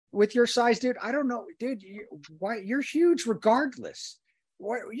with your size, dude, I don't know, dude, why you're huge regardless.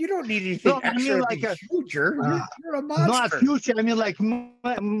 Why, you don't need anything extra to be huge. You're a monster. Not huge. I mean, like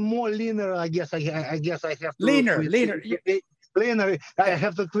more leaner. I guess. I guess I have to leaner. Leaner. I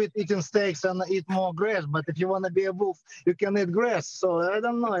have to quit eating steaks and eat more grass. But if you want to be a wolf, you can eat grass. So I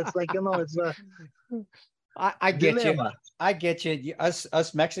don't know. It's like it's a. I get dilemma. You. I get you.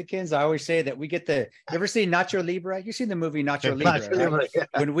 Us Mexicans, I always say that we get you ever seen Nacho Libre? You seen the movie Nacho Libre, right? Yeah.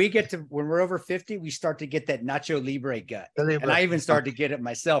 When we're over 50, we start to get that Nacho Libre gut. And I even started to get it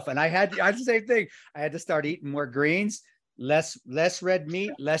myself. And I had the same thing. I had to start eating more greens, less red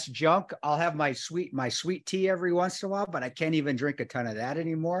meat, less junk. I'll have my sweet tea every once in a while, but I can't even drink a ton of that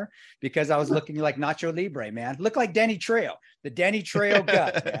anymore because I was looking like Nacho Libre, man. Look like Danny Trejo, the Danny Trejo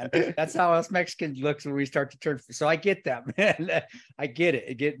gut, man. That's how us Mexicans looks when we start to turn. So I get that, man. I get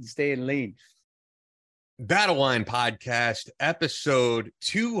it. Staying lean. Battle Line Podcast, episode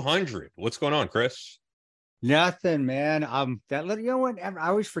 200. What's going on, Chris? Nothing, man. That little, you know what? I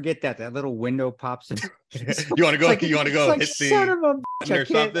always forget that little window pops in. You want to go? Like, you want to go? Like, son of a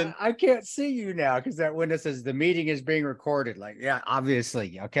bitch, something. I can't see you now because that window says the meeting is being recorded. Like, yeah,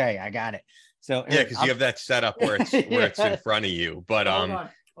 obviously. Okay, I got it. So yeah, because you have that set up where it's it's in front of you. But Hold on.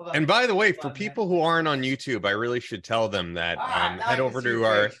 And by the way, for people who aren't on YouTube, I really should tell them that head over to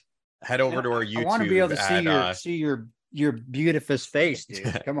our YouTube. I want to be able to see your beautiful face,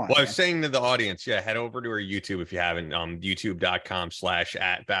 dude. Come on. Well, I was saying to the audience, head over to our YouTube if you haven't,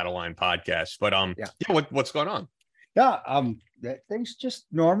 youtube.com/@BattleLine Podcast. But what's going on? Yeah, things just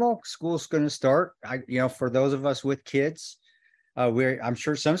normal. School's going to start. For those of us with kids, I'm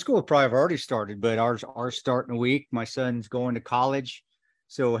sure some schools probably have already started, but ours starting a week. My son's going to college,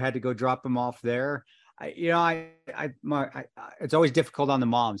 so I had to go drop him off there. It's always difficult on the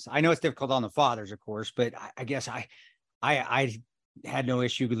moms. I know it's difficult on the fathers, of course, but I guess I had no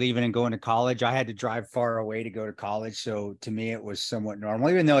issue leaving and going to college. I had to drive far away to go to college, so to me it was somewhat normal.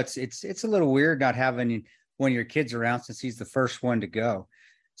 Even though it's a little weird not having one of your kids around since he's the first one to go.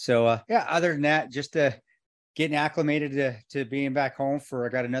 So other than that, just getting acclimated to being back home I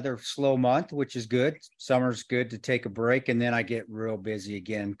got another slow month, which is good. Summer's good to take a break, and then I get real busy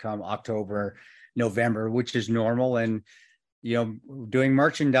again come October, November, which is normal. And doing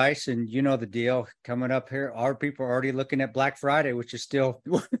merchandise, and the deal coming up here. Our people are already looking at Black Friday, which is still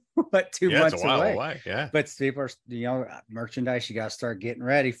 2 months away. Yeah, but people are, merchandise, you got to start getting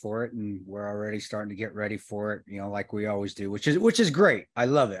ready for it, and we're already starting to get ready for it. Like we always do, which is great. I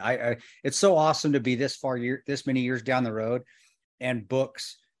love it. It's so awesome to be this many years down the road, and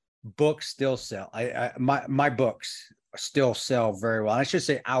books still sell. My books still sell very well. I should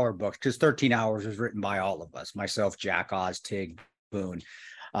say our books, because 13 Hours was written by all of us, myself, Jack Oz, Tig, Boone,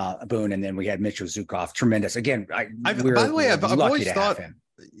 and then we had Mitchell Zukoff. Tremendous. Again, by the way, I've always thought,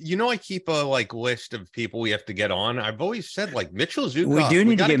 I keep a list of people we have to get on. I've always said Mitchell Zukoff. We do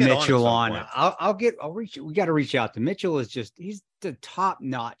need to get Mitchell on. We got to reach out to Mitchell. He's the top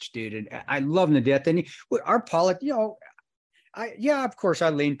notch dude. And I love him to death. And our politics, of course, I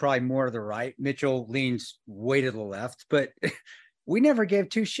lean probably more to the right. Mitchell leans way to the left, but we never gave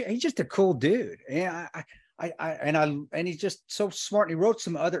two shit. He's just a cool dude, and he's just so smart. And he wrote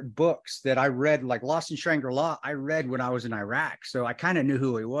some other books that I read, like Lost in Shangri-La. I read when I was in Iraq, so I kind of knew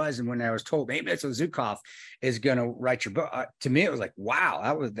who he was. And when I was told, "Hey, Mitchell Zukoff is going to write your book," to me it was like,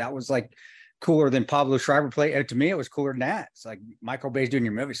 wow, that was like cooler than Pablo Schreiber play. And to me, it was cooler than that. It's like Michael Bay's doing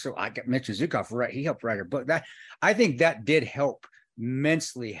your movie, so I got Mitchell Zukoff right. He helped write her book. That I think that did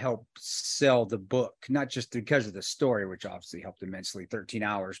immensely help sell the book, not just because of the story, which obviously helped immensely. 13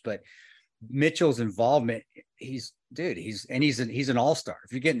 Hours, but Mitchell's involvement. He's an all-star.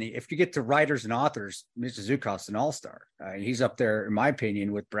 If you get to writers and authors, Mitchell Zukoff's an all-star. He's up there, in my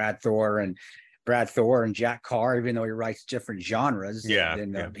opinion, with Brad Thor and Jack Carr. Even though he writes different genres,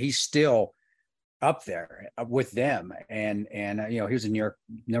 he's still up there with them, and he was a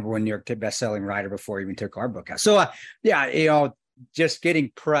number one New York best-selling writer before he even took our book out. So just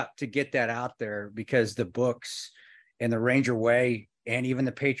getting prepped to get that out there, because the books and the Ranger Way and even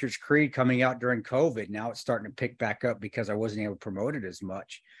the Patriots Creed coming out during COVID, now it's starting to pick back up because I wasn't able to promote it as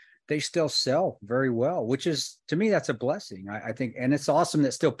much. They still sell very well, which is, to me, that's a blessing. I think, and it's awesome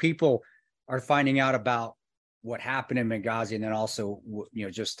that still people are finding out about what happened in Benghazi, and then also,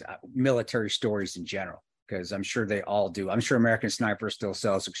 just military stories in general, because I'm sure they all do. I'm sure American Sniper still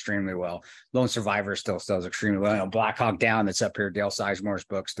sells extremely well. Lone Survivor still sells extremely well. Black Hawk Down, that's up here, Dale Sizemore's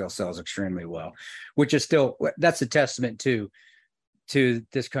book, still sells extremely well, which is still, that's a testament to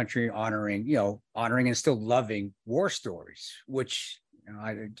this country honoring and still loving war stories, which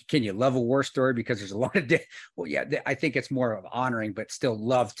can you love a war story? Because there's a lot of, well, yeah, I think it's more of honoring, but still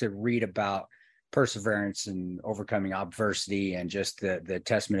love to read about perseverance and overcoming adversity and just the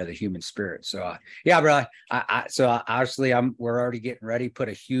testament of the human spirit. So yeah, bro. Obviously we're already getting ready, put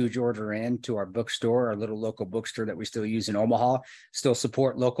a huge order in to our bookstore, our little local bookstore that we still use in Omaha. Still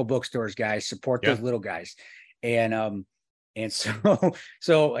support local bookstores, guys, support those little guys. And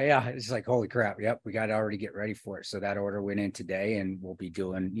so yeah, it's like, holy crap. Yep. We got to already get ready for it. So that order went in today, and we'll be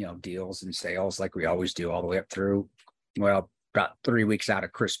doing, deals and sales like we always do all the way up through, well, about 3 weeks out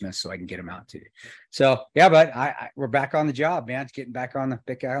of Christmas, so I can get them out to you. So yeah, but we're back on the job, man. It's getting back on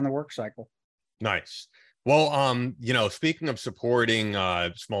the work cycle. Nice. Well, speaking of supporting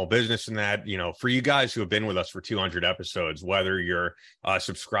small business and that, for you guys who have been with us for 200 episodes, whether you're a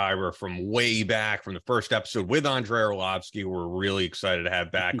subscriber from way back from the first episode with Andrei Arlovski, who we're really excited to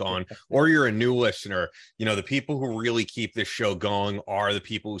have back on, or you're a new listener, the people who really keep this show going are the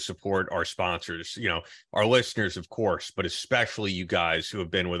people who support our sponsors, our listeners, of course, but especially you guys who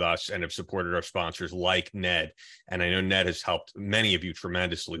have been with us and have supported our sponsors like Ned. And I know Ned has helped many of you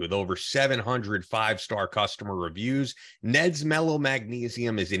tremendously with over 700 5-star customer reviews. Ned's Mellow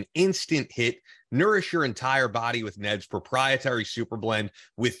Magnesium is an instant hit. Nourish your entire body with Ned's proprietary super blend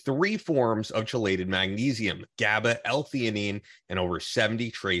with 3 forms of chelated magnesium, GABA, L-theanine, and over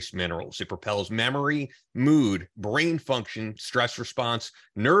 70 trace minerals. It propels memory, mood, brain function, stress response,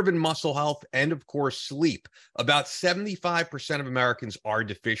 nerve and muscle health, and of course, sleep. About 75% of Americans are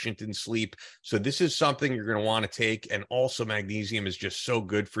deficient in sleep. So this is something you're going to want to take. And also magnesium is just so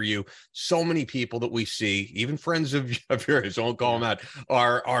good for you. So many people that we see, even friends of yours, don't call them out,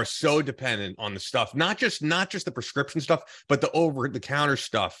 are so dependent on the stuff, not just the prescription stuff, but the over-the-counter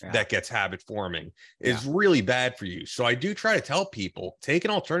stuff that gets habit forming is really bad for you. So I do try to tell people, take an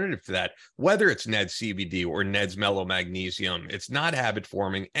alternative to that, whether it's Ned's CBD or Ned's Mellow Magnesium. It's not habit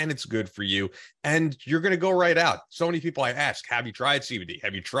forming and it's good for you. And you're going to go right out. So many people I ask, have you tried CBD?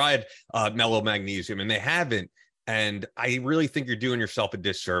 Have you tried Mellow Magnesium? And they haven't. And I really think you're doing yourself a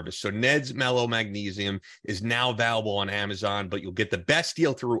disservice. So Ned's Mellow Magnesium is now available on Amazon, but you'll get the best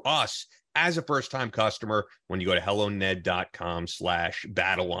deal through us as a first-time customer when you go to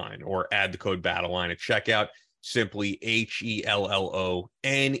helloned.com/battleline or add the code battleline at checkout. Simply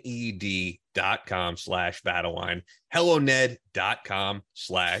HELLONED.com/battleline.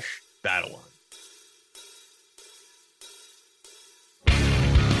 helloned.com/battleline.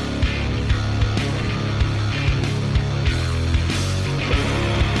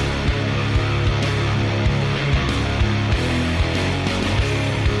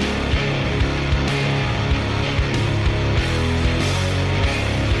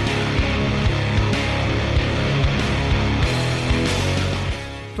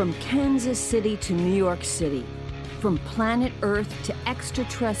 From Kansas City to New York City, from planet Earth to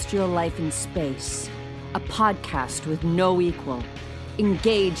extraterrestrial life in space, a podcast with no equal,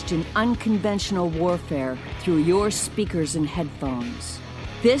 engaged in unconventional warfare through your speakers and headphones.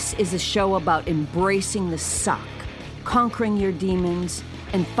 This is a show about embracing the suck, conquering your demons,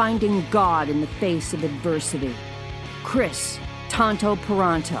 and finding God in the face of adversity. Chris Tonto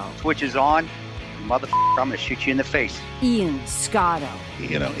Peranto. Switch is on. Motherfucker, I'm gonna shoot you in the face. Ian Scotto.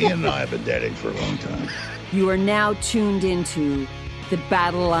 Ian and I have been dating for a long time. You are now tuned into the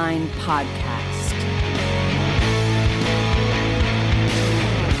Battle Line Podcast.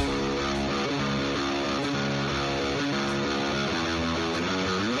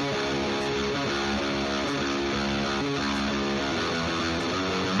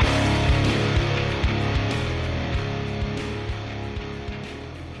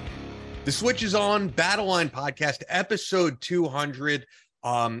 The Switch is on, Battle Line Podcast, episode 200.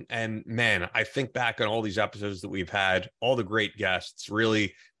 And man, I think back on all these episodes that we've had, all the great guests,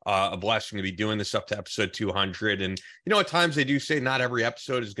 really a blessing to be doing this up to episode 200. And, at times they do say not every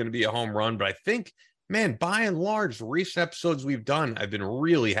episode is going to be a home run, but I think, man, by and large, the recent episodes we've done, I've been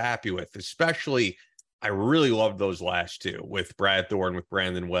really happy with, especially I really loved those last two with Brad Thorne, with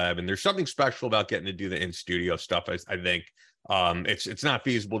Brandon Webb. And there's something special about getting to do the in-studio stuff, I think. It's not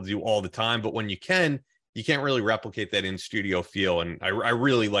feasible to do all the time, but when you can't really replicate that in-studio feel. And I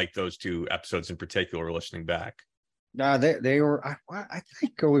really like those two episodes in particular, listening back. No, they were, I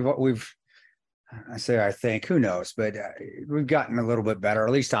think I think, who knows, but we've gotten a little bit better.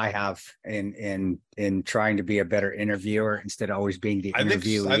 At least I have in trying to be a better interviewer instead of always being the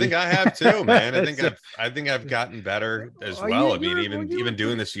interviewee. I think I have too, man. I think I've gotten better as well. Even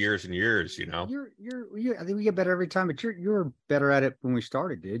doing this years and years, I think we get better every time, but you're better at it when we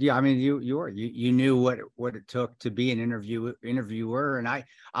started, dude. Yeah, I mean, you knew what it took to be an interviewer, and I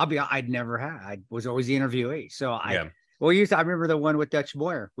was always the interviewee. So Well, I remember the one with Dutch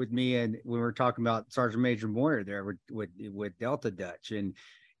Moyer with me, and we were talking about Sergeant Major Moyer there with Delta Dutch, and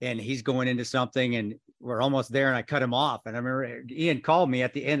he's going into something, and we're almost there, and I cut him off. And I remember Ian called me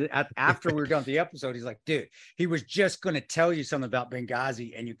at the end, after we were done with the episode. He's like, dude, he was just going to tell you something about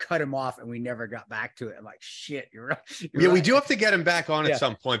Benghazi, and you cut him off, and we never got back to it. I'm like, shit, you're right. Yeah, right. We do have to get him back on at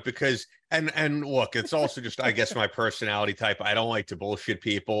some point, because and look, it's also just, I guess, my personality type. I don't like to bullshit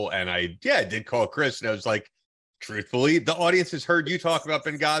people. And I did call Chris, and I was like, truthfully, the audience has heard you talk about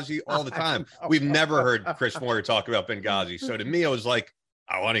Benghazi all the time. We've never heard Chris Moyer talk about Benghazi. So to me, I was like,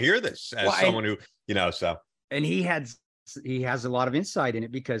 I want to hear this as someone who, so. And he has a lot of insight in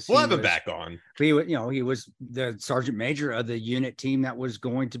it, because we'll have him back on. He was the sergeant major of the unit team that was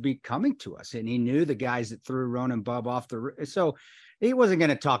going to be coming to us, and he knew the guys that threw Ron and Bub off so he wasn't going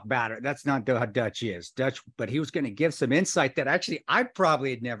to talk about it. That's not how Dutch is. But he was going to give some insight that actually I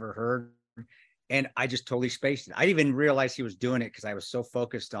probably had never heard. And I just totally spaced it. I didn't even realize he was doing it, because I was so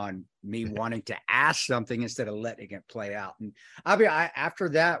focused on me wanting to ask something instead of letting it play out. And after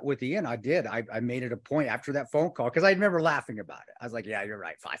that with Ian, I made it a point after that phone call, because I remember laughing about it. I was like, yeah, you're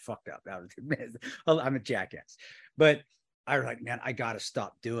right. I fucked up. I'm a jackass. But I was like, man, I got to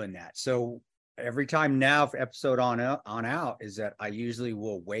stop doing that. So every time now, for episode on out, is that I usually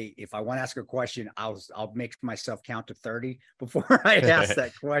will wait. If I want to ask a question, I'll make myself count to 30 before I ask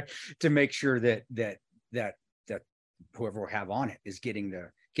that question, to make sure that whoever we have on it is getting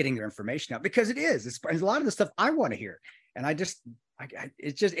their information out, because it's a lot of the stuff I want to hear. And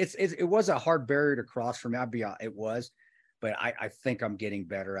it was a hard barrier to cross for me. It was, but I think I'm getting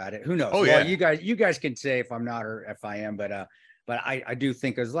better at it. Who knows? Oh, well, you guys can say if I'm not, or if I am, but I do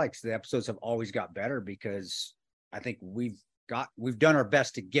think the episodes have always got better, because I think we've done our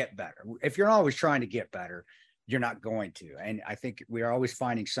best to get better. If you're always trying to get better, you're not going to. And I think we are always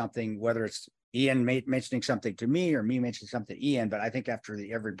finding something, whether it's Ian mentioning something to me or me mentioning something to Ian. But I think after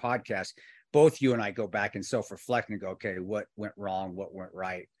every podcast, both you and I go back and self-reflect and go, okay, what went wrong? What went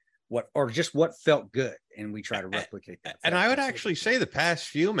right? What felt good, and we try to replicate that. And I would actually say the past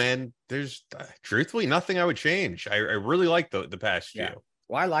few, man, there's truthfully nothing I would change. I really like the past few.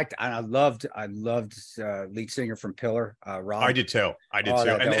 Well, I loved lead singer from Pillar, Rob. I did too.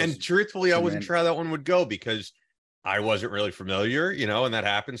 And truthfully, I wasn't sure how that one would go, because I wasn't really familiar, and that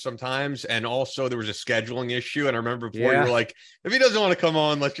happens sometimes. And also there was a scheduling issue. And I remember before you were like, if he doesn't want to come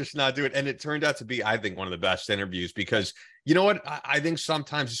on, let's just not do it. And it turned out to be, I think, one of the best interviews, because you know what? I think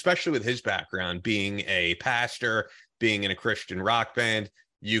sometimes, especially with his background, being a pastor, being in a Christian rock band,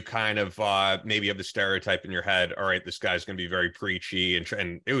 you kind of maybe have the stereotype in your head. All right, this guy's going to be very preachy,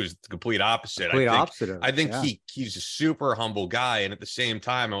 and it was the complete opposite. I think he's a super humble guy. And at the same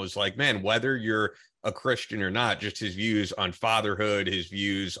time, I was like, man, whether you're a Christian or not, just his views on fatherhood, his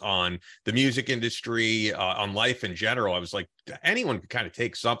views on the music industry, on life in general, I was like, anyone could kind of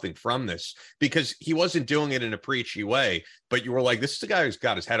take something from this, because he wasn't doing it in a preachy way, but you were like, this is the guy who's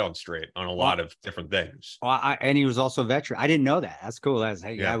got his head on straight on a lot of different things. Well, and he was also a veteran. I didn't know that. That's cool.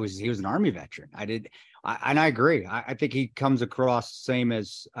 He was an Army veteran. And I agree. I think he comes across same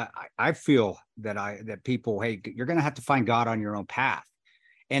as I feel that people, hey, you're going to have to find God on your own path.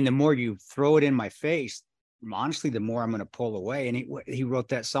 And the more you throw it in my face, honestly, the more I'm going to pull away. And he wrote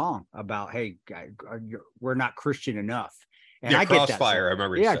that song about, hey, we're not Christian enough. And I get that. Crossfire, I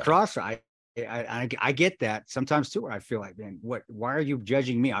remember. Crossfire. I get that sometimes too, where I feel like, man, why are you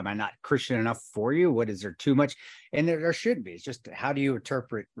judging me? Am I not Christian enough for you? What is there too much? And there shouldn't be. It's just, how do you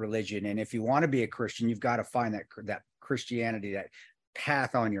interpret religion? And if you want to be a Christian, you've got to find that Christianity, that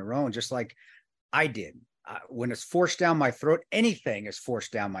path on your own, just like I did. When it's forced down my throat, anything is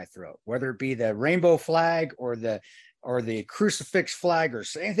forced down my throat, whether it be the rainbow flag or the crucifix flag, or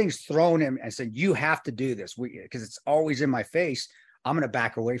anything's thrown in and said, you have to do this, because it's always in my face, I'm going to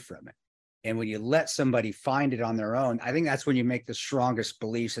back away from it. And when you let somebody find it on their own, I think that's when you make the strongest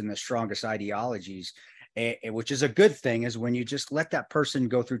beliefs and the strongest ideologies, which is a good thing, is when you just let that person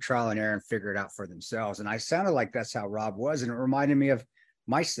go through trial and error and figure it out for themselves. And I sounded like that's how Rob was. And it reminded me of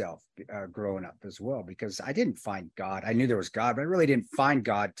myself growing up as well, because I didn't find God. I knew there was God, but I really didn't find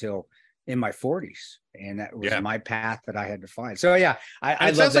God till in my 40s, and that was my path that I had to find. So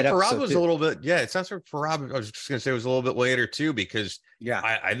I love that. For Rob was a little bit. Yeah, it sounds like for Rob, I was just gonna say it was a little bit later too, because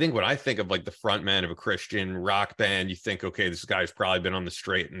I think when I think of like the front man of a Christian rock band, you think, okay, this guy's probably been on the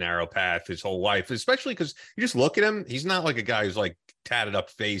straight and narrow path his whole life, especially because you just look at him. He's not like a guy who's like tatted up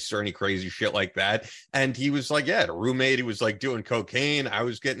face or any crazy shit like that. And he was like, a roommate. He was like doing cocaine. I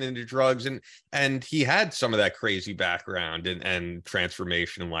was getting into drugs, and he had some of that crazy background and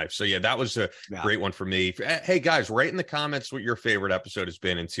transformation in life. So that was a great one for for me. Hey guys, write in the comments what your favorite episode has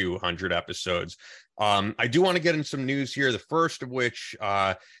been in 200 episodes. I do want to get in some news here. The first of which,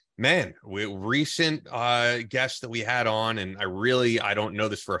 recent guest that we had on, and I don't know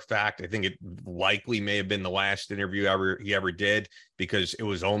this for a fact. I think it likely may have been the last interview he ever did, because it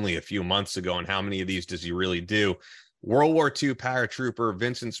was only a few months ago. And how many of these does he really do? World War II paratrooper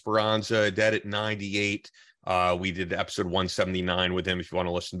Vincent Speranza, dead at 98. We did episode 179 with him. If you want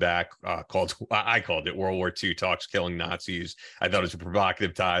to listen back, I called it World War II Talks Killing Nazis. I thought it was a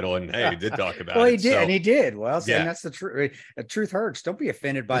provocative title, and hey, he did talk about well, it. He did, and he did. Well, yeah. And that's the truth. The truth hurts. Don't be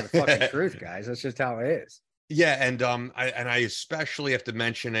offended by the fucking truth, guys. That's just how it is. Yeah, and I especially have to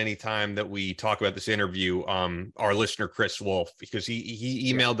mention anytime that we talk about this interview, our listener Chris Wolf, because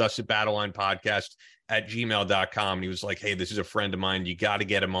he emailed us at battlelinepodcast@gmail.com, and he was like, hey, this is a friend of mine, you got to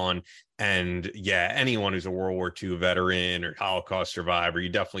get him on. And yeah, anyone who's a World War II veteran or Holocaust survivor, you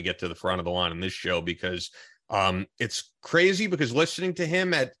definitely get to the front of the line on this show, because it's crazy, because listening to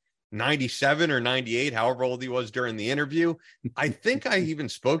him at 97 or 98, however old he was during the interview, I think I even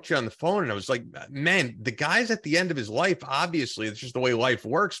spoke to you on the phone, and I was like, man, the guy's at the end of his life. Obviously, it's just the way life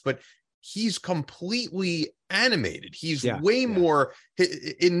works, but he's completely animated. He's way more.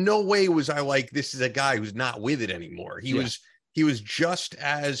 In no way was I like, this is a guy who's not with it anymore. He was just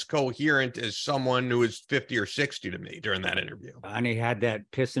as coherent as someone who was 50 or 60 to me during that interview. And he had that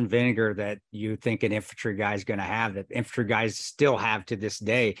piss and vinegar that you think an infantry guy is going to have, that infantry guys still have to this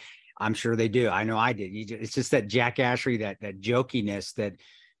day. I'm sure they do. I know I did. It's just that jackassery, that jokiness that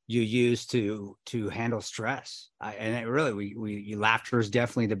you use to handle stress. And it really, laughter is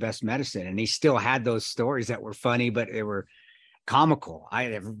definitely the best medicine. And he still had those stories that were funny, but they were comical.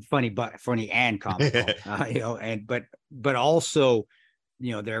 Funny and comical. But also,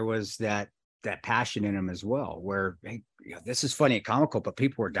 there was that passion in him as well, where, hey, this is funny and comical, but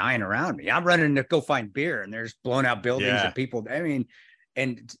people were dying around me. I'm running to go find beer, and there's blown out buildings and people. I mean,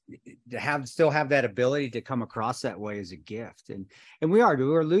 and to still have that ability to come across that way is a gift. And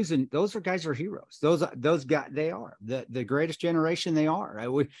we're losing. Those guys are heroes. Those guys, they are the greatest generation. They are.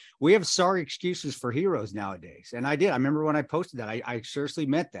 We have sorry excuses for heroes nowadays. And I remember when I posted that, I seriously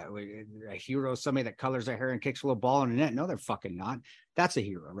meant that. A hero is somebody that colors their hair and kicks a little ball in the net. No, they're fucking not. That's a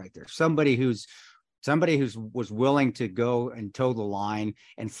hero right there. Somebody who's was willing to go and toe the line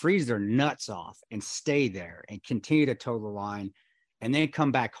and freeze their nuts off and stay there and continue to toe the line, and then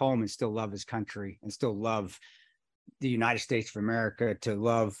come back home and still love his country and still love the United States of America, to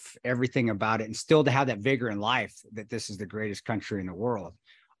love everything about it, and still to have that vigor in life that this is the greatest country in the world,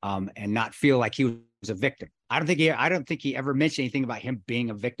 and not feel like he was a victim. I don't think he ever mentioned anything about him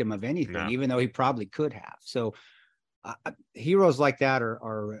being a victim of anything, even though he probably could have. So heroes like that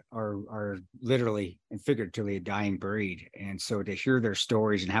are literally and figuratively a dying breed. And so to hear their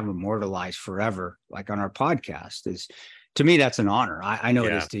stories and have them immortalized forever, like on our podcast, is, to me, that's an honor. I know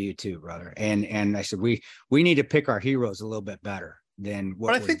it is to you too, brother. And I said, we need to pick our heroes a little bit better than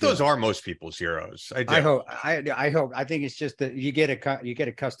what. But I think those are most people's heroes. I hope. I think it's just that you get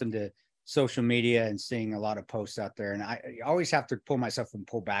accustomed to social media and seeing a lot of posts out there, and I always have to pull myself and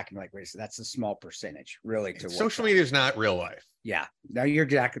pull back and be like, wait, so that's a small percentage, really. To social media is not real life. Yeah, no, you're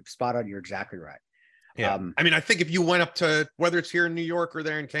exactly spot on. You're exactly right. Yeah, I mean, I think if you went up to, whether it's here in New York or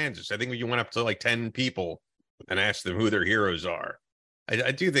there in Kansas, I think if you went up to like 10 people and asked them who their heroes are,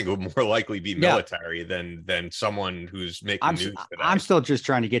 I do think it would more likely be military than someone who's making news today. I'm still just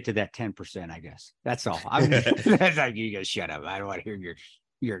trying to get to that 10%, I guess. That's all. That's like, you guys shut up. I don't want to hear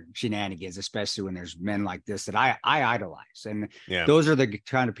your shenanigans, especially when there's men like this that I idolize. And those are the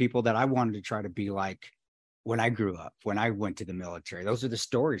kind of people that I wanted to try to be like when I grew up, when I went to the military. Those are the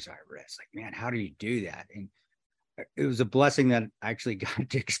stories I read. It's like, man, how do you do that? And it was a blessing that I actually got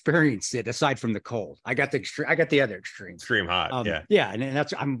to experience it, aside from the cold. I got the other extreme. Extreme hot, and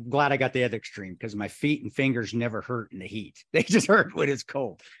I'm glad I got the other extreme, because my feet and fingers never hurt in the heat. They just hurt when it's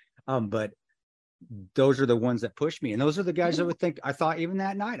cold. But those are the ones that push me, and those are the guys that I thought even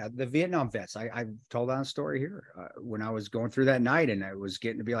that night, the Vietnam vets. I told on a story here when I was going through that night, and I was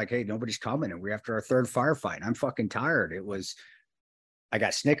getting to be like, hey, nobody's coming, and we're after our third firefight. I'm fucking tired. I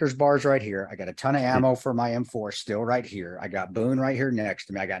got Snickers bars right here. I got a ton of ammo for my M4 still right here. I got Boone right here next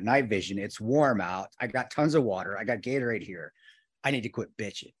to me. I got night vision. It's warm out. I got tons of water. I got Gatorade here. I need to quit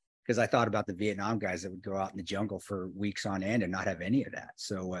bitching, because I thought about the Vietnam guys that would go out in the jungle for weeks on end and not have any of that.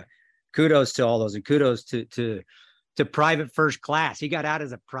 So kudos to all those, and kudos to private first class. He got out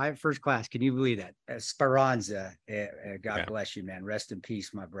as a private first class. Can you believe that? Speranza, God bless you, man. Rest in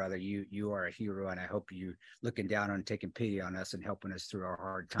peace, my brother. You are a hero, and I hope you looking down on, taking pity on us and helping us through our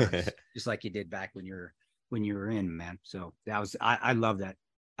hard times, just like you did back when you were in, man. So that was, I love that.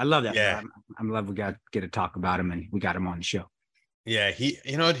 I love that. Yeah. I'm glad we get to talk about him, and we got him on the show. Yeah, he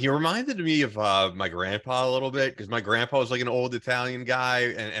reminded me of my grandpa a little bit, because my grandpa was like an old Italian guy,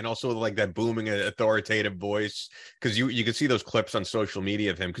 and also like that booming authoritative voice, because you can see those clips on social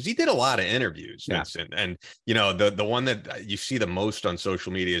media of him, because he did a lot of interviews, Vincent. And the one that you see the most on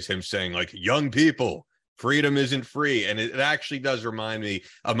social media is him saying, like, young people, freedom isn't free. And it actually does remind me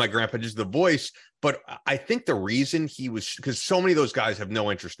of my grandpa, just the voice. But I think the reason he was, because so many of those guys have no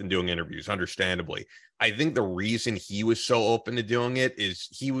interest in doing interviews, understandably. I think the reason he was so open to doing it is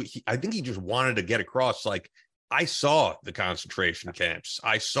I think he just wanted to get across, like, I saw the concentration camps.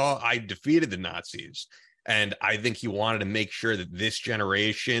 I defeated the Nazis. And I think he wanted to make sure that this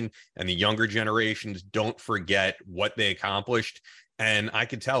generation and the younger generations don't forget what they accomplished. And I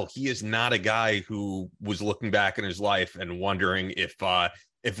could tell he is not a guy who was looking back in his life and wondering if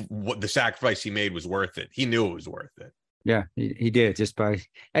what the sacrifice he made was worth it. He knew it was worth it. Yeah, he did, just by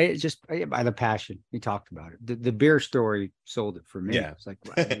the passion. He talked about it. The beer story sold it for me. Yeah. It's like,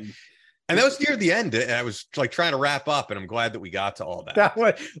 and that was near the end. I was like trying to wrap up, and I'm glad that we got to all that. That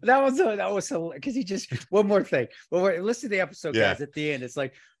was because he just, one more thing. Well, listen to the episode, guys. At the end, it's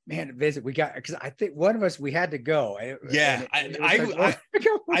like, man, visit. We got, because I think one of us, we had to go. I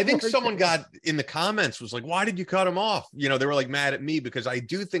think someone got in the comments was like, why did you cut him off? They were like mad at me, because I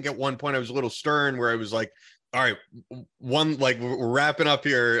do think at one point I was a little stern, where I was like, all right, we're wrapping up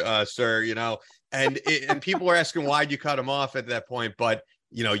here, sir, and people are asking, why'd you cut him off at that point? But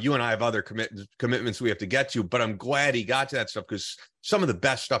you and I have other commitments we have to get to, but I'm glad he got to that stuff, because some of the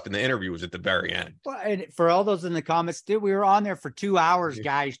best stuff in the interview was at the very end. Well, and for all those in the comments, dude, we were on there for 2 hours,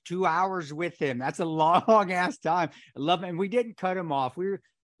 guys. 2 hours with him. That's a long ass time. I love it. And we didn't cut him off.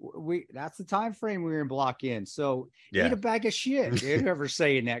 That's the time frame we were in block in. So eat a bag of shit, dude, whoever's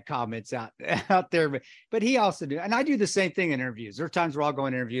saying that comments out there. But he also do, and I do the same thing in interviews. There are times where I'll go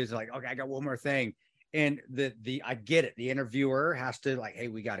in interviews like, okay, I got one more thing. And I get it. The interviewer has to like, hey,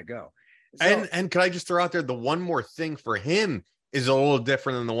 we got to go. So, and can I just throw out there, the one more thing for him is a little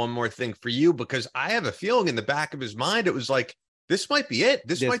different than the one more thing for you, because I have a feeling in the back of his mind, it was like, this might be it.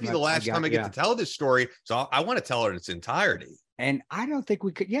 This might be the last time I get to tell this story. So I want to tell it in its entirety. And I don't think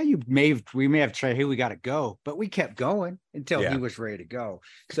we could. Yeah, we may have tried, hey, we got to go, but we kept going until he was ready to go.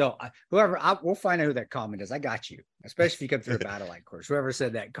 So we'll find out who that comment is. I got you, especially if you come through a battle line course, whoever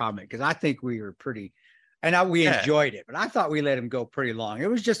said that comment, because I think we were pretty, and we enjoyed it, but I thought we let him go pretty long. It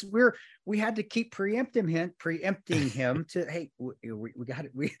was just, we had to keep preempting him to, hey, we got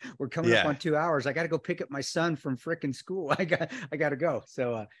it. We're coming up on 2 hours. I got to go pick up my son from frickin' school. I got to go.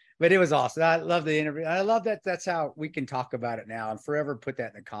 So, but it was awesome. I love the interview. I love that. That's how we can talk about it now, and forever put that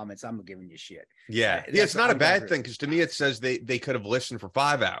in the comments. I'm giving you shit. Yeah. It's not a bad thing, because to me, it says they could have listened for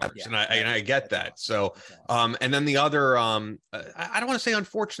 5 hours, and I get that. So, and then the other, I don't want to say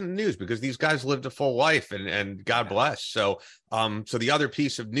unfortunate news, because these guys lived a full life, and God bless. So, so the other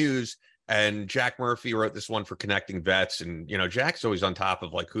piece of news, and Jack Murphy wrote this one for Connecting Vets, and Jack's always on top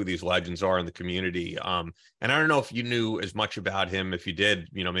of like who these legends are in the community. And I don't know if you knew as much about him. If you did,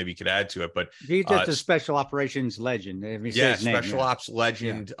 maybe you could add to it. But he's just a special operations legend. Special ops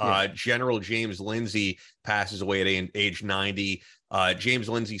legend. General James Lindsay passes away at age 90. James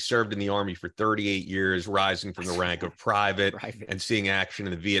Lindsay served in the Army for 38 years, rising from the rank of private and seeing action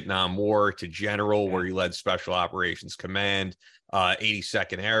in the Vietnam War to general, where he led Special Operations Command,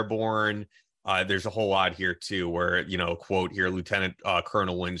 82nd Airborne. There's a whole lot here too, where, quote here, Lieutenant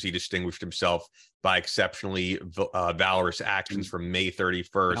Colonel Lindsay distinguished himself by exceptionally valorous actions from May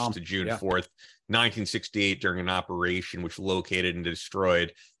 31st to June 4th, 1968, during an operation which located and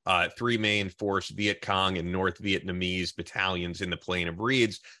destroyed 3 main force Viet Cong and North Vietnamese battalions in the Plain of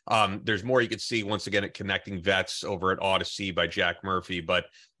Reeds. There's more you could see once again at Connecting Vets over at Odyssey by Jack Murphy, but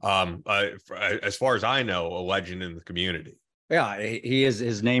as far as I know, a legend in the community. Yeah, he is.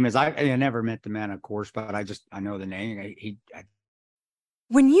 His name is, I never met the man, of course, but I know the name.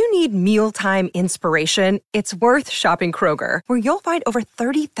 When you need mealtime inspiration, it's worth shopping Kroger, where you'll find over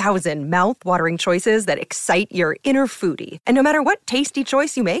 30,000 mouth-watering choices that excite your inner foodie. And no matter what tasty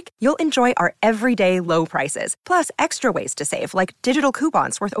choice you make, you'll enjoy our everyday low prices, plus extra ways to save, like digital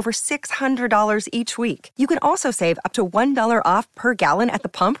coupons worth over $600 each week. You can also save up to $1 off per gallon at the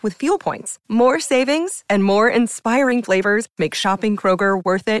pump with fuel points. More savings and more inspiring flavors make shopping Kroger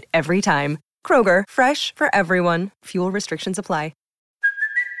worth it every time. Kroger, fresh for everyone. Fuel restrictions apply.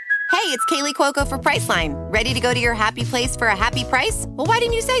 Hey, it's Kaylee Cuoco for Priceline. Ready to go to your happy place for a happy price? Well, why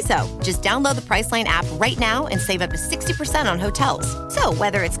didn't you say so? Just download the Priceline app right now and save up to 60% on hotels. So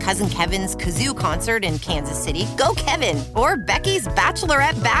whether it's Cousin Kevin's Kazoo Concert in Kansas City, go Kevin, or Becky's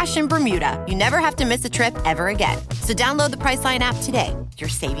Bachelorette Bash in Bermuda, you never have to miss a trip ever again. So download the Priceline app today. Your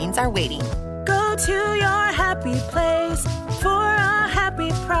savings are waiting. Go to your happy place for a happy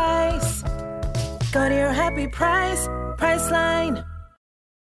price. Go to your happy price, Priceline.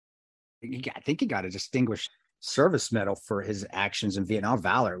 I think he got a Distinguished Service Medal for his actions in Vietnam.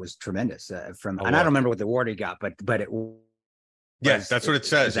 Valor was tremendous. And I don't remember what the award he got, but it. Yes, that's what it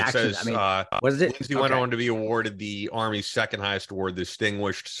says. It says, I mean, was it? Lindsay went on to be awarded the Army's second highest award, the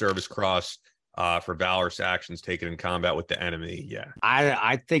Distinguished Service Cross, for valorous actions taken in combat with the enemy. Yeah,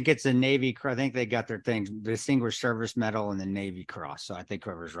 I think it's a Navy. I think they got their things, Distinguished Service Medal and the Navy Cross. So I think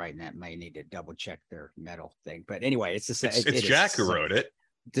whoever's writing that may need to double check their medal thing. But anyway, it's Jack who wrote it.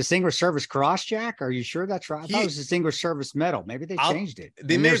 Distinguished Service Cross, Jack? Are you sure that's right? I thought it was Distinguished Service Medal. Maybe they changed it.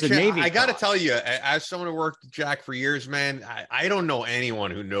 They may have changed. I got to tell you, as someone who worked with Jack for years, man, I don't know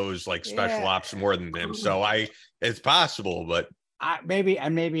anyone who knows like special ops more than him. So it's possible, but maybe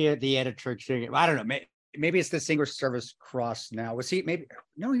the editor. I don't know. Maybe it's Distinguished Service Cross now. Was he? Maybe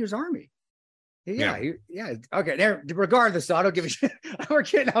no. He was Army. Yeah. Okay. There. Regardless, I don't give a shit. We're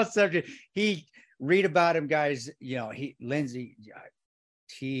getting off subject. Read about him, guys. You know, Lindsay.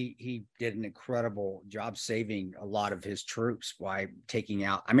 He did an incredible job saving a lot of his troops by taking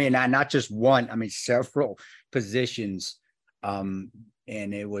out, I mean, not just one, I mean, several positions. And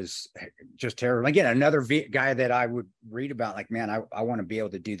it was just terrible. Again, another guy that I would read about, like, man, I want to be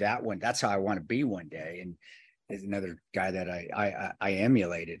able to do that one. That's how I want to be one day. And is another guy that I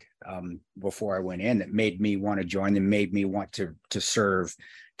emulated before I went in, that made me want to join them, made me want to serve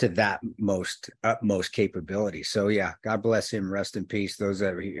to that utmost capability. So yeah, God bless him. Rest in peace. Those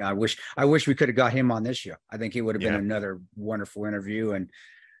that I wish we could have got him on this show. I think he would have been another wonderful interview. And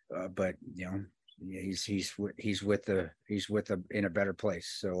but you know, he's in a better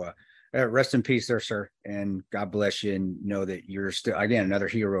place. So rest in peace there, sir. And God bless you, and know that you're still, again, another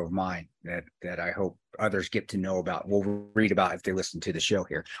hero of mine that I hope others get to know about. We'll read about if they listen to the show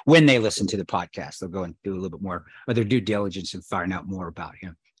here. When they listen to the podcast, they'll go and do a little bit more of their due diligence and find out more about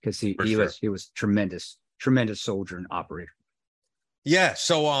him, because he was tremendous soldier and operator. Yeah.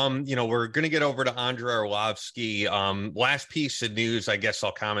 So, we're going to get over to Andrei Arlovski. Last piece of news, I guess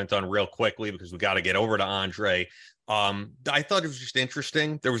I'll comment on real quickly because we got to get over to Andrei. I thought it was just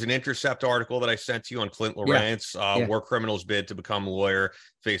interesting. There was an Intercept article that I sent to you on Clint Lawrence, war criminals bid to become lawyer,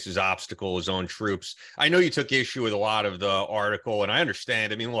 faces obstacle, his own troops. I know you took issue with a lot of the article, and I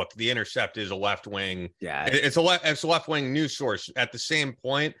understand. I mean, look, the Intercept is a left-wing. Yeah, it's a left-wing news source. At the same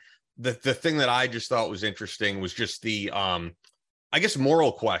point, the thing that I just thought was interesting was just the I guess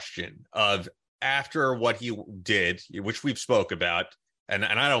moral question of, after what he did, which we've spoke about, and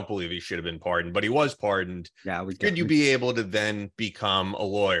I don't believe he should have been pardoned, but he was pardoned. Yeah, could you be able to then become a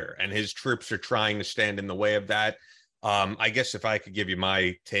lawyer? And his troops are trying to stand in the way of that. I guess if I could give you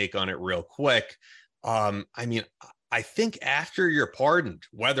my take on it real quick, I mean, I think after you're pardoned,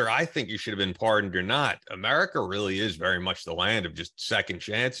 whether I think you should have been pardoned or not, America really is very much the land of just second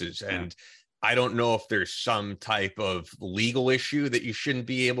chances. And I don't know if there's some type of legal issue that you shouldn't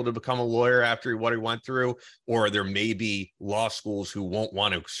be able to become a lawyer after what he went through, or there may be law schools who won't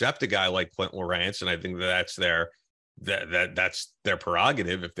want to accept a guy like Clint Lawrence. And I think that's their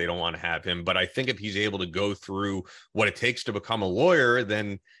prerogative if they don't want to have him. But I think if he's able to go through what it takes to become a lawyer,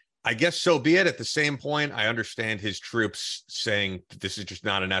 then I guess so be it. At the same point, I understand his troops saying this is just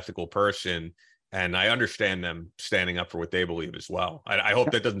not an ethical person. And I understand them standing up for what they believe as well. I hope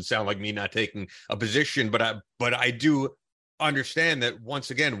that doesn't sound like me not taking a position, but I do understand that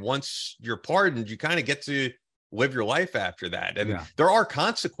once you're pardoned, you kind of get to live your life after that. And there are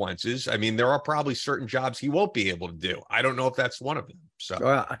consequences. I mean, there are probably certain jobs he won't be able to do. I don't know if that's one of them. So,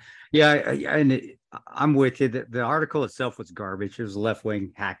 and I'm with you. The article itself was garbage. It was a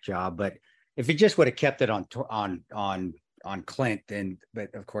left-wing hack job. But if he just would have kept it on Clint,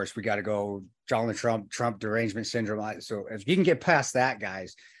 but of course we got to go Donald Trump derangement syndrome. So if you can get past that,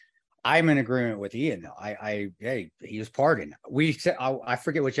 guys, I'm in agreement with Ian. He was pardoned. We said, I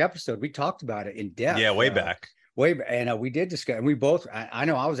forget which episode we talked about it in depth. Yeah, way back. And we did discuss, and we both, I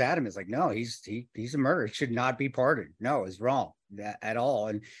know I was adamant. It's like, no, he's a murderer. He should not be pardoned. No, it's wrong at all.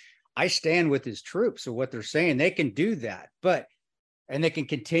 And I stand with his troops. So what they're saying, they can do that, and they can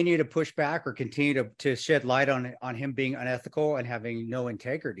continue to push back or continue to shed light on him being unethical and having no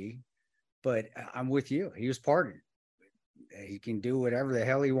integrity. But I'm with you. He was pardoned. He can do whatever the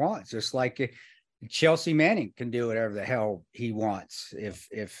hell he wants. Just like Chelsea Manning can do whatever the hell he wants. If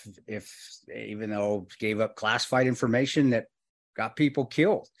even though gave up classified information that got people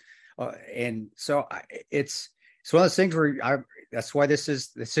killed. And so it's one of those things where that's why this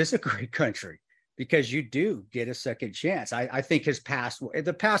is a great country, because you do get a second chance. I think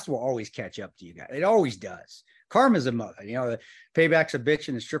the past will always catch up to you guys. It always does. Karma's a mother, the payback's a bitch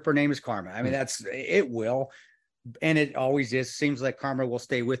and the stripper name is Karma. I mean, it will. And it always is. Seems like karma will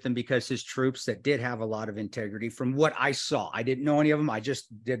stay with him, because his troops that did have a lot of integrity, from what I saw, I didn't know any of them. I just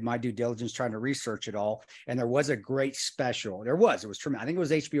did my due diligence trying to research it all. And there was a great special. It was tremendous. I think it was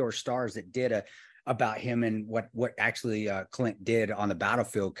HBO or Stars that did about him and what actually Clint did on the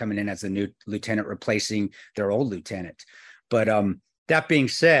battlefield, coming in as a new lieutenant, replacing their old lieutenant. But that being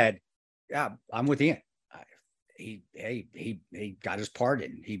said, yeah, I'm with Ian. He got his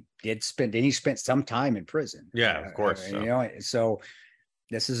pardon. He spent some time in prison. Yeah, of course. So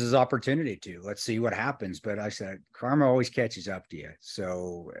this is his opportunity to. Let's see what happens. But I said, karma always catches up to you.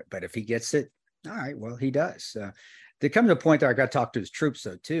 So, but if he gets it, all right, well, he does. There comes a point that I got to talk to his troops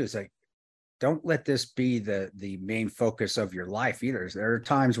though too. It's like, don't let this be the main focus of your life either. There are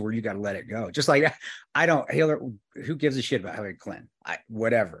times where you got to let it go. Just like who gives a shit about Hillary Clinton?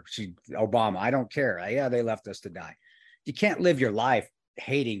 Whatever. Obama, I don't care. Yeah, they left us to die. You can't live your life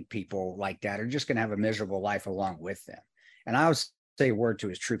hating people like that, or you're just going to have a miserable life along with them. And I always say a word to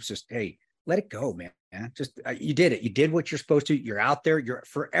his troops, just, hey, let it go, man. Just you did it. You did what you're supposed to. You're out there. You're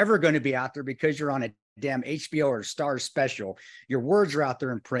forever going to be out there, because you're on a damn HBO or Stars special. Your words are out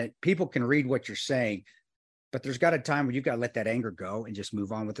there in print. People can read what you're saying, but there's got a time where you got to let that anger go and just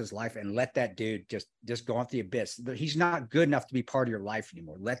move on with his life, and let that dude just go off the abyss. He's not good enough to be part of your life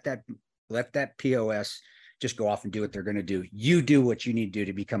anymore. Let that POS just go off and do what they're going to do. You do what you need to do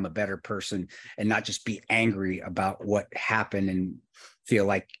to become a better person, and not just be angry about what happened and feel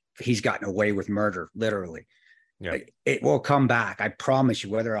like he's gotten away with murder, literally. Yeah. It will come back. I promise you,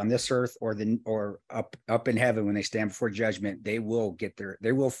 whether on this earth or up in heaven, when they stand before judgment, they will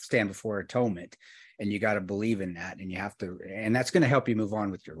stand before atonement. And you got to believe in that. And you have to, and that's going to help you move on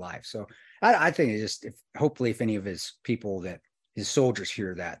with your life. So I think it's just, hopefully if any of his people, that his soldiers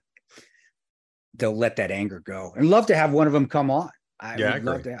hear that, they'll let that anger go, and love to have one of them come on. I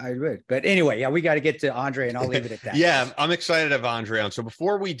would. But anyway, yeah, we got to get to Andrei, and I'll leave it at that. Yeah, I'm excited to have Andrei on. So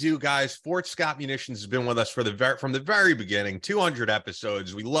before we do, guys, Fort Scott Munitions has been with us from the very beginning, 200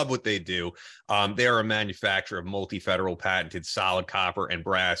 episodes. We love what they do. They are a manufacturer of multi-federal patented solid copper and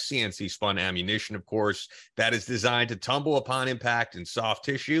brass CNC spun ammunition, of course, that is designed to tumble upon impact in soft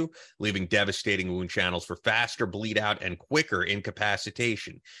tissue, leaving devastating wound channels for faster bleed out and quicker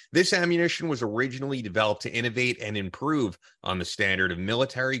incapacitation. This ammunition was originally developed to innovate and improve on the standard of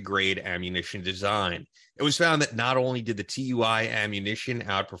military-grade ammunition design. It was found that not only did the TUI ammunition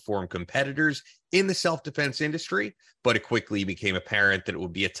outperform competitors in the self-defense industry, but it quickly became apparent that it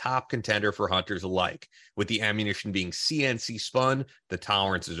would be a top contender for hunters alike. With the ammunition being CNC spun, the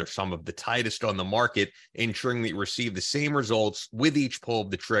tolerances are some of the tightest on the market, ensuring that you receive the same results with each pull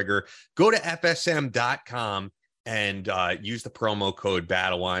of the trigger. Go to FSM.com and use the promo code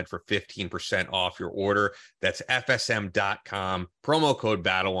BattleLine for 15% off your order. That's FSM.com, promo code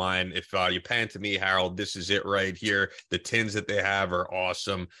BattleLine. If you pan to me, Harold, this is it right here. The tins that they have are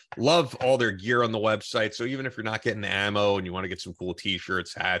awesome. Love all their gear on the website. So even if you're not getting the ammo and you want to get some cool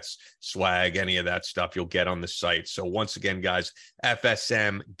t-shirts, hats, swag, any of that stuff, you'll get on the site. So once again, guys,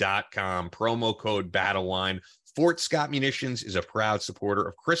 FSM.com, promo code BattleLine. Fort Scott Munitions is a proud supporter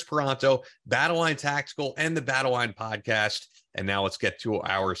of Chris Peranto, Battleline Tactical, and the Battleline podcast. And now let's get to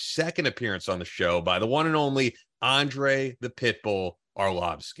our second appearance on the show by the one and only Andrei the Pitbull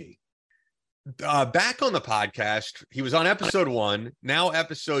Arlovski. Back on the podcast, he was on episode 1, now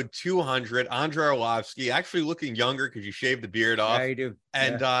episode 200. Andrei Arlovski, actually looking younger because you shaved the beard off. Yeah, you do.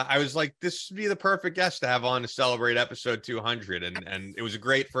 And I was like, this would be the perfect guest to have on to celebrate episode 200. And it was a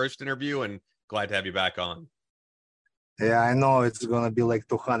great first interview, and glad to have you back on. Yeah, I know it's gonna be like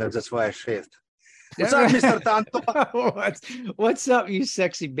 200. That's why I shaved. What's up, Mr. Tanto? What's up, you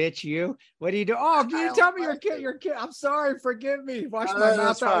sexy bitch? You? What do you do? Oh, can you tell me your kid? Your kid? I'm sorry. Forgive me. Wash my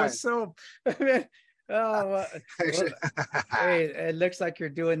mouth out with soap. Hey, it looks like you're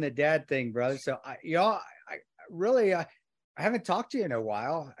doing the dad thing, brother. So I really haven't talked to you in a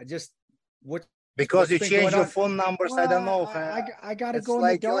while. Because you changed your phone numbers. Well, I don't know. I got to go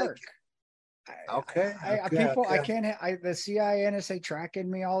in the dark. Okay. I can't. The CIA, NSA tracking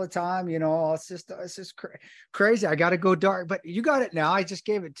me all the time. It's just crazy. I got to go dark, but you got it now. I just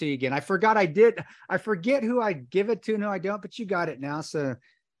gave it to you again. I forgot I did. I forget who I give it to and who I don't, but you got it now. So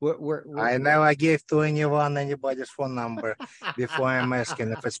I never gave to anyone anybody's phone number before I'm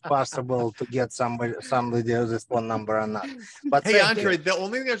asking if it's possible to get somebody else's phone number or not. But hey, Andrei, the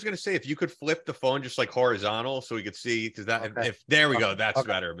only thing I was going to say, if you could flip the phone just like horizontal so we could see, because that if there we go, that's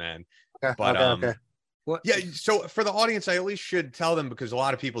better, man. Okay. But okay. Yeah, so for the audience, I at least should tell them, because a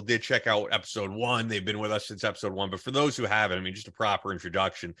lot of people did check out episode 1. They've been with us since episode 1. But for those who haven't, I mean, just a proper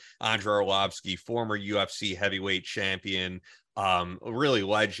introduction. Andrei Arlovski, former UFC heavyweight champion, a really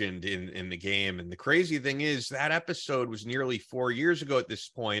legend in the game. And the crazy thing is that episode was nearly 4 years ago at this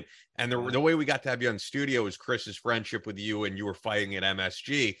point. And the way we got to have you on studio was Chris's friendship with you, and you were fighting at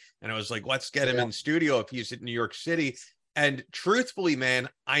MSG. And I was like, let's get him in studio if he's in New York City. And truthfully, man,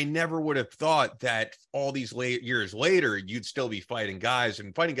 I never would have thought that all these years later, you'd still be fighting guys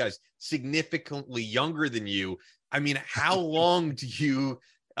significantly younger than you. I mean, how long do you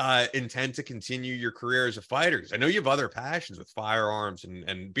intend to continue your career as a fighter? I know you have other passions with firearms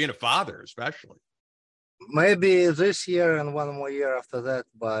and being a father, especially. Maybe this year and one more year after that.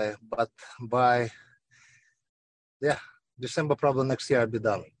 By December, probably next year, I'll be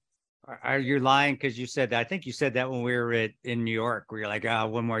done. Are you lying? Because you said that. I think you said that when we were in New York. We were like,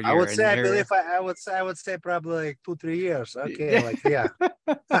 one more year. I would say, I would say probably like 2-3 years. Okay,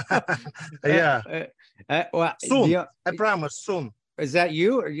 well, soon. I promise, soon. Is that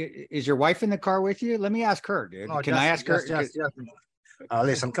you? Is your wife in the car with you? Let me ask her, dude. No, Can I ask her?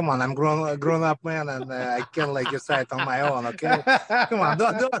 Listen, come on, I'm grown up man, and I can decide on my own. Okay, come on,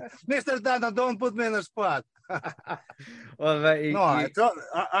 don't, Mr. Dana, don't put me in the spot. Well,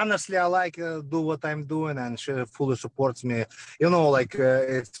 honestly, I like do what I'm doing, and she fully supports me.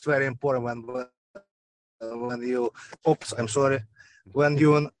 It's very important when you. Oops, I'm sorry. When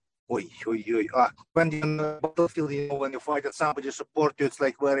you. When you're in the battlefield, when you fight and somebody support you, it's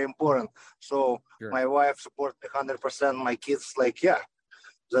very important. So my wife supports me 100%. My kids,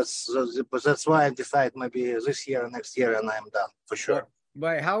 that's why I decide maybe this year or next year, and I'm done for sure.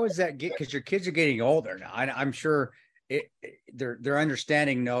 But how is that? Because your kids are getting older now. I'm sure they're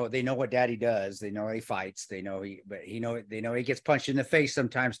understanding. They know what Daddy does. They know he fights. They know they know he gets punched in the face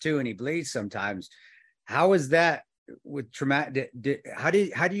sometimes too, and he bleeds sometimes. How is that? With traumatic, how do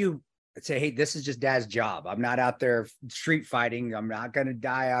you say, hey, this is just Dad's job? I'm not out there street fighting. I'm not going to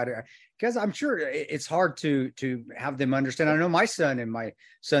die out here, because I'm sure it's hard to have them understand. I know my son and my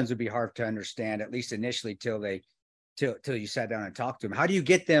sons would be hard to understand, at least initially, till you sat down and talked to them. How do you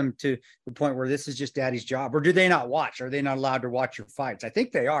get them to the point where this is just Daddy's job, or do they not watch? Are they not allowed to watch your fights? I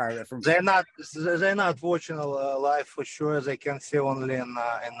think they are. They're not watching live for sure. They can see only in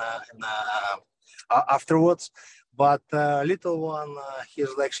afterwards. But little one, he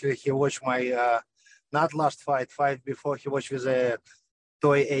watched my not last fight before. He watched with a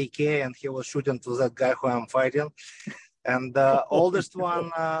toy AK, and he was shooting to that guy who I'm fighting. And oldest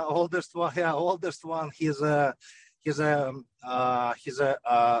one, he's a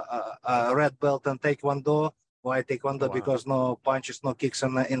red belt in Taekwondo. Why Taekwondo? Wow. Because no punches, no kicks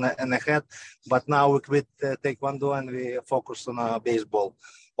in the head. But now we quit Taekwondo and we focus on baseball.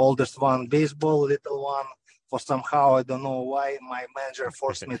 Oldest one, baseball. Little one, for somehow, I don't know why, my manager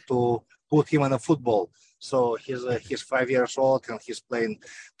forced me to put him in a football. So he's 5 years old, and he's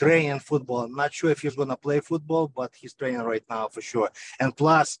training football. I'm not sure if he's gonna play football, but he's training right now for sure. And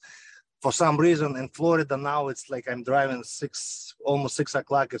plus, for some reason in Florida now, it's like I'm driving almost 6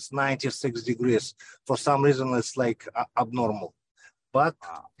 o'clock. It's 96 degrees. For some reason, it's abnormal. But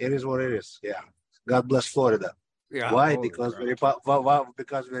it is what it is. Yeah. God bless Florida. Yeah. Why? Because we're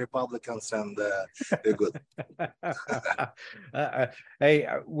Republicans, and we're good. Hey,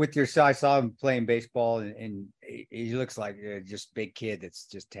 with your son, I saw him playing baseball, and he looks like just big kid that's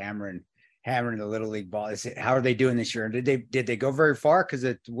just hammering the Little League ball. How are they doing this year? Did they go very far? Because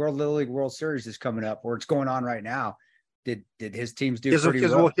the Little League World Series is coming up, or it's going on right now. Did his teams do pretty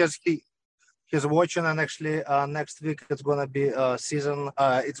well? He's watching, and actually next week it's gonna be season.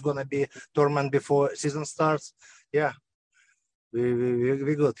 It's gonna be tournament before season starts. Yeah,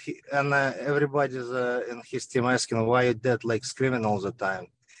 we good. And everybody's in his team asking why you did screaming all the time.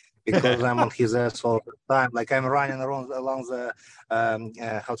 Because I'm on his ass all the time. I'm running around along the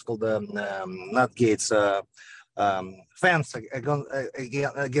how it's called, the not gates, fence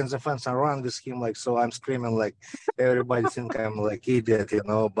against the fence, and run with him. So I'm screaming everybody think I'm idiot,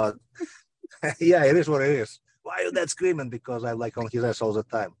 But yeah, it is what it is. Why are you that screaming? Because I'm on his ass all the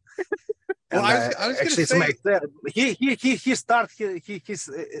time. Well, I was actually he's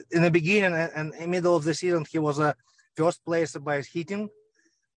in the beginning and in middle of the season he was a first place by hitting.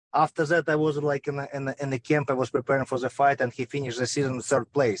 After that, I was in the camp. I was preparing for the fight, and he finished the season in third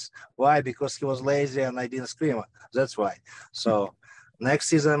place. Why? Because he was lazy and I didn't scream. That's why. So Next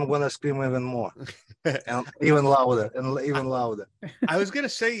season, I'm gonna scream even more, and even louder, and even louder. I was gonna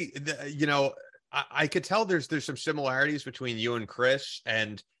say, you know, I could tell there's some similarities between you and Chris,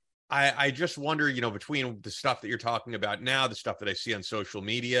 and I just wonder, you know, between the stuff that you're talking about now, the stuff that I see on social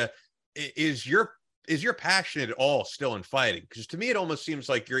media, is your passion at all still in fighting? Because to me, it almost seems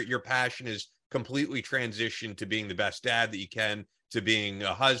like your passion is completely transitioned to being the best dad that you can, to being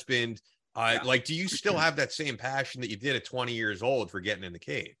a husband. Like, do you still have that same passion that you did at 20 years old for getting in the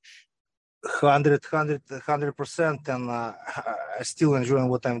cage? 100%, and I still enjoying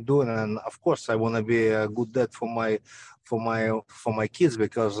what I'm doing. And of course, I want to be a good dad for my kids,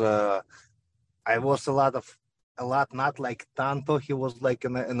 because I was a lot, not like Tanto. He was like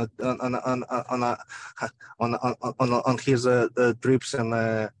on his trips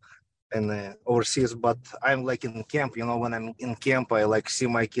and overseas, but I'm like in camp. You know, when I'm in camp, I like see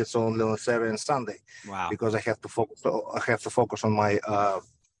my kids only on Saturday and Sunday. Wow. Because I have to focus on my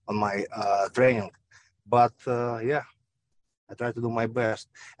training. But yeah, I try to do my best.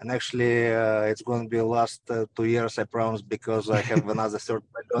 And actually, it's going to be the last 2 years, I promise, because I have another third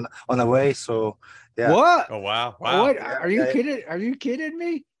on the way. So yeah. What? Oh wow! What? Yeah, Are you kidding? Are you kidding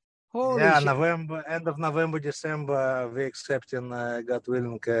me? Holy yeah, shit. end of November, December, we accepting, God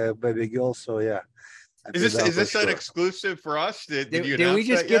willing, baby girl. So yeah. Is this an exclusive for us? Did you did we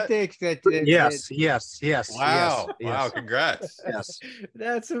just get Yes. Wow! Yes. Wow! Congrats! Yes.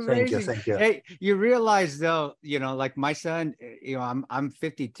 That's amazing. Thank you. Hey, you realize though, you know, like my son, you know, I'm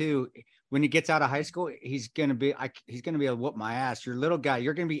 52. When he gets out of high school, he's gonna be able to whoop my ass. Your little guy,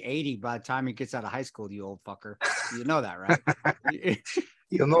 you're gonna be 80 by the time he gets out of high school, you old fucker. You know that, right?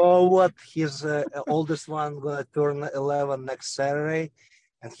 You know what? His oldest one gonna turn 11 next Saturday,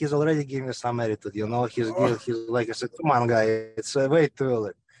 and he's already giving me some attitude. You know, he's like, I said, come on, guy, it's way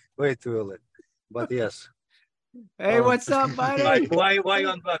too early. But yes. Hey, what's up, buddy? Why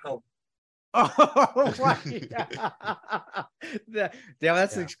unbuckle? Oh,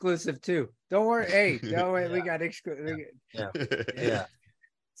 that's exclusive too. Don't worry. Hey, don't worry. Yeah. We got exclusive. Yeah.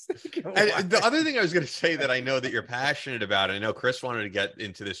 And the other thing I was going to say that I know that you're passionate about, and I know Chris wanted to get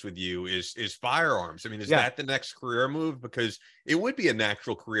into this with you, is firearms. I mean, is that the next career move? Because it would be a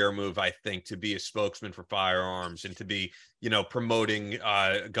natural career move, I think, to be a spokesman for firearms and to be, you know, promoting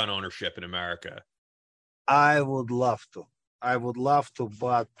gun ownership in America. I would love to,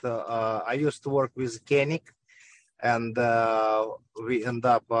 but I used to work with Koenig, and we end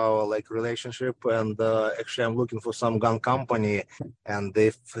up our like relationship, and actually I'm looking for some gun company, and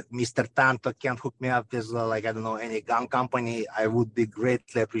if Mr. Tanto can hook me up with like, I don't know, any gun company, I would be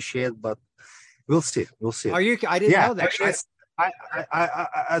greatly appreciated, but we'll see. Are you? I didn't know that. Actually,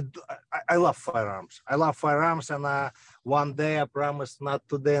 I love firearms. And one day, I promise, not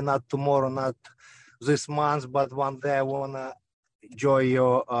today, not tomorrow, not this month, but one day I wanna enjoy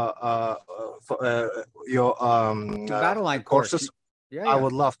your battle line courses. Yeah. I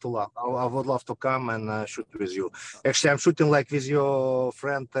would love to come and shoot with you. Actually, I'm shooting like with your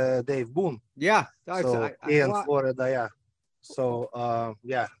friend Dave Boone. Yeah. So in Florida, yeah. So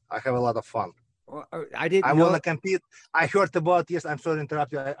yeah, I have a lot of fun. I didn't. I want to compete. I heard about. Yes, I'm sorry to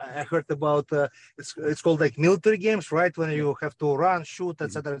interrupt you. I heard about. It's called like military games, right? When you have to run, shoot,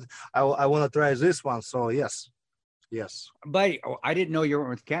 etc. I want to try this one. So yes. But I didn't know you were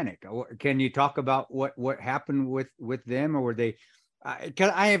with Koenig. Can you talk about what happened with them, or were they?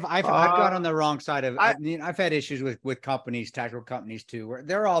 Because I've got on the wrong side of. I've had issues with companies, tactical companies too, where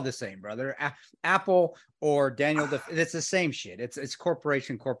they're all the same, brother. Apple or Daniel, it's the same shit. It's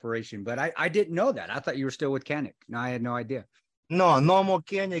corporation. But I didn't know that. I thought you were still with Koenig. No, I had no idea. No more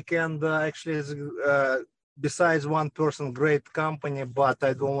Koenig, and actually, it's, besides one person, great company, but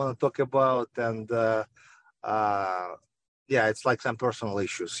I don't want to talk about. And yeah, it's like some personal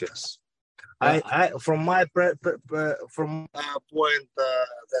issues. Yes. I from my point, that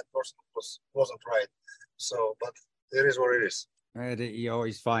person wasn't right. So, but it is what it is. You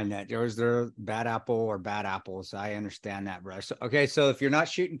always find that there's bad apple or bad apples. I understand that, bro. So, okay, so if you're not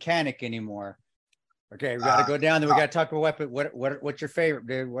shooting Koenig anymore, okay, we got to go down there. We got to talk about weapon. What's your favorite,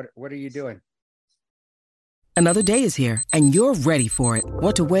 dude? What are you doing? Another day is here, and you're ready for it.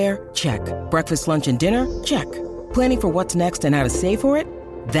 What to wear? Check. Breakfast, lunch, and dinner? Check. Planning for what's next and how to save for it?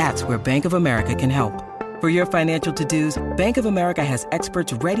 That's where Bank of America can help. For your financial to-dos, Bank of America has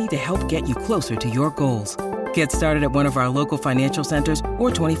experts ready to help get you closer to your goals. Get started at one of our local financial centers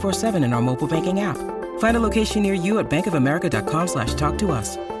or 24/7 in our mobile banking app. Find a location near you at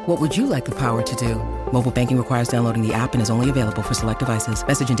bankofamerica.com/talktous. What would you like the power to do? Mobile banking requires downloading the app and is only available for select devices.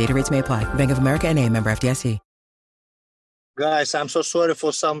 Message and data rates may apply. Bank of America NA, member FDIC. Guys, I'm so sorry.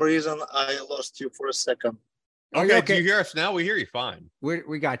 For some reason, I lost you for a second. Okay. Do you hear us now? We hear you fine.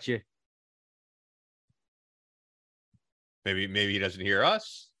 We got you. Maybe he doesn't hear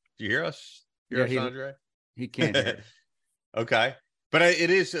us. Do you hear us? Andre? He can't hear. Okay. But it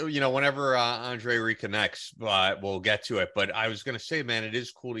is, whenever Andre reconnects, we'll get to it. But I was going to say, man, it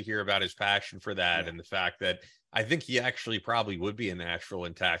is cool to hear about his passion for that and the fact that I think he actually probably would be a natural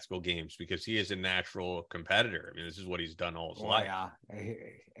in tactical games because he is a natural competitor. I mean, this is what he's done all his life. Yeah.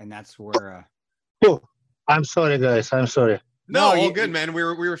 And that's where. I'm sorry, guys. I'm sorry. No, all good, man. We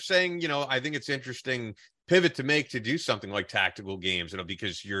were saying, I think it's interesting pivot to make to do something like tactical games,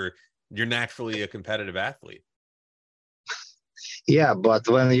 because you're naturally a competitive athlete. Yeah, but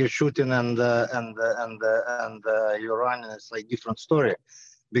when you're shooting and you're running, it's like different story.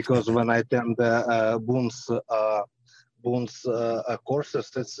 Because when I attend Boone's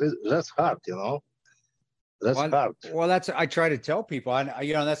courses, that's hard, That's hard. Well, I try to tell people.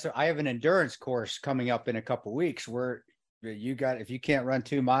 I have an endurance course coming up in a couple of weeks where if you can't run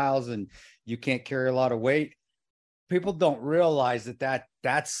 2 miles and you can't carry a lot of weight, people don't realize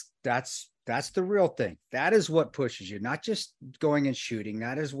that's the real thing. That is what pushes you, not just going and shooting.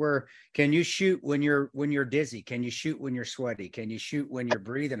 That is where, can you shoot when you're dizzy? Can you shoot when you're sweaty? Can you shoot when you're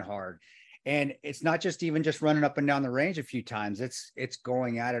breathing hard? And it's not just even just running up and down the range a few times. It's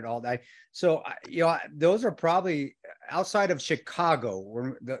going at it all day. So, those are probably outside of Chicago,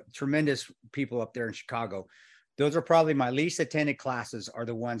 where the tremendous people up there in Chicago, those are probably my least attended classes are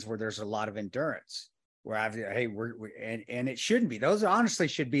the ones where there's a lot of endurance. Where and it shouldn't be. Those honestly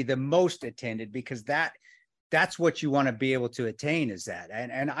should be the most attended because that's what you want to be able to attain is that.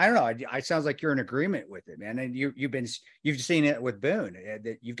 And I don't know. I sounds like you're in agreement with it, man. And you've seen it with Boone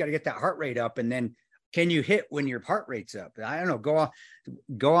that you've got to get that heart rate up, and then can you hit when your heart rate's up? I don't know.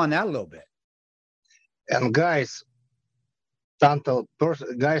 Go on that a little bit. And guys,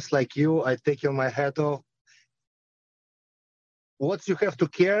 guys like you, I take my hat off. What you have to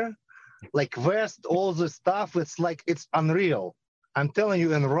care. Like vest, all the stuff, it's unreal. I'm telling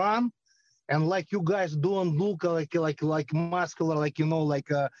you, and run, and like you guys don't look like muscular, like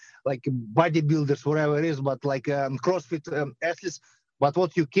bodybuilders, whatever it is, but like CrossFit athletes. But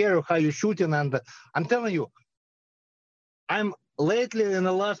what you care, how you shooting, and I'm telling you, I'm lately in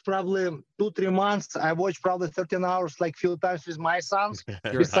the last probably 2-3 months, I watched probably 13 hours like few times with my sons.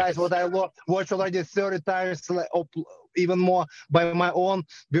 Besides what I watch already 30 times, even more by my own.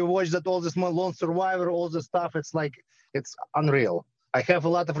 We watched that all this Lone Survivor, all the stuff. It's unreal. I have a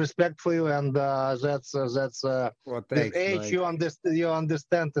lot of respect for you, and that's well, thanks, age you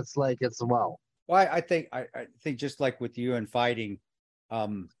understand. It's wow. Well, I think just like with you and fighting,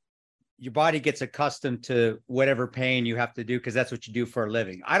 your body gets accustomed to whatever pain you have to do because that's what you do for a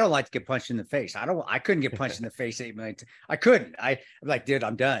living. I don't like to get punched in the face. I couldn't get punched in the face 8 million times. I couldn't. I'm like, dude,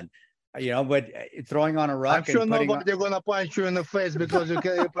 I'm done. But throwing on a rock. I'm sure nobody's gonna punch you in the face because you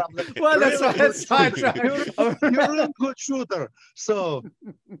probably. Well, that's fine. You're a really good shooter. So,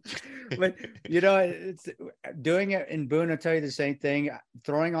 but it's doing it in Boone. I'll tell you the same thing.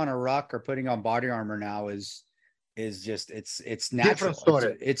 Throwing on a rock or putting on body armor now is just it's natural. Different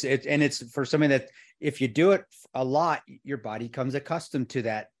story. It's for something that if you do it a lot, your body comes accustomed to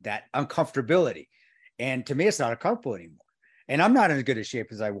that uncomfortability. And to me, it's not uncomfortable anymore. And I'm not in as good a shape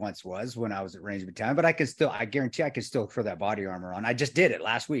as I once was when I was at Range Battalion, but I guarantee I can still throw that body armor on. I just did it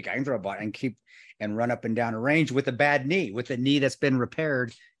last week. I can throw a body and run up and down a range with a bad knee, with a knee that's been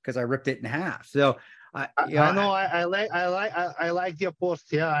repaired because I ripped it in half. So I know I like your post.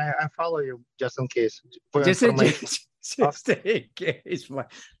 Yeah, I follow you just in case. Just in case.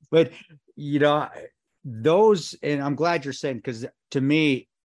 But those, and I'm glad you're saying, because to me,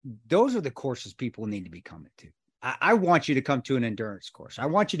 those are the courses people need to be coming to. I want you to come to an endurance course. I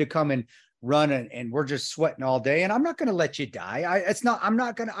want you to come and run and we're just sweating all day. And I'm not going to let you die.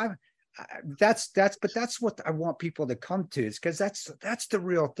 That's what I want people to come to, is because that's the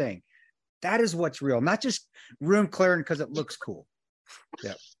real thing. That is what's real, not just room clearing because it looks cool.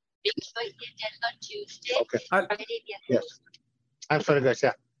 Yeah. Okay. Yes. I'm sorry, guys.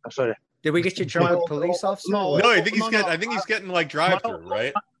 Yeah, I'm sorry. Did we get you in trouble with police officer? No, I think he's getting like drive-through,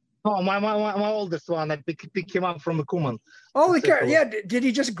 right? Oh, my oldest one. I pick him up from the Kuman. Holy cow! Yeah, did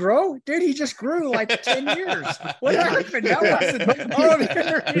he just grow? Dude, he just grew like 10 years. What happened?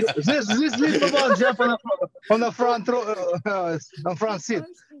 This little one jumping on the front row, on front seat.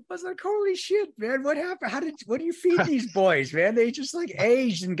 I was like, holy shit, man! What happened? What do you feed these boys, man? They just like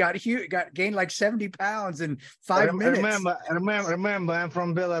aged and got gained like 70 pounds in 5 minutes. Remember, I'm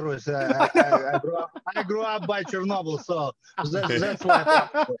from Belarus. I grew up by Chernobyl, so that's why.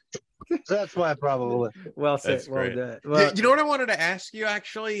 That's why probably. Well said. That's Well great. done. Well, You know what I wanted to ask you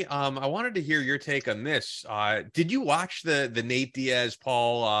actually? I wanted to hear your take on this. Did you watch the Nate Diaz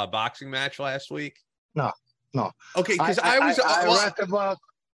Paul boxing match last week? No. Okay, because I read about.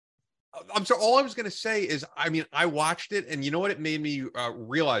 I'm sorry. All I was going to say is, I mean, I watched it, and you know what? It made me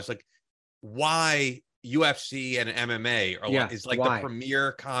realize, like, why UFC and MMA is like the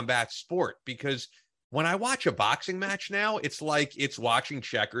premier combat sport. Because when I watch a boxing match now, it's like it's watching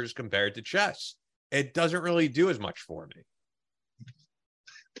checkers compared to chess. It doesn't really do as much for me.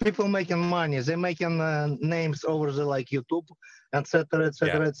 People making money. They're making names over the like YouTube, etc.,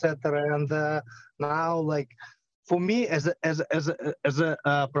 etc., etc. And now, like, for me as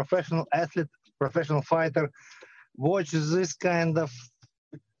a professional athlete, professional fighter, watch this kind of.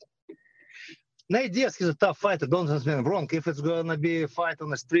 Nate Diaz, he's a tough fighter. Don't understand me wrong. If it's gonna be a fight on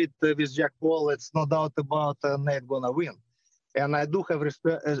the street with Jack Paul, it's no doubt about Nate gonna win. And I do have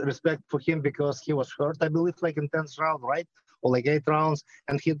respect for him because he was hurt, I believe, like in 10th round, right? Or like 8 rounds,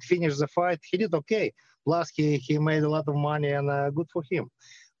 and he finished the fight. He did okay. Plus, he made a lot of money, and good for him.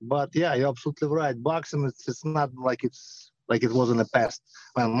 But yeah, you're absolutely right. Boxing, it's not like it was in the past.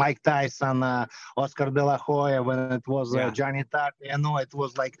 When Mike Tyson, Oscar De La Hoya, when it was Johnny Tucker, it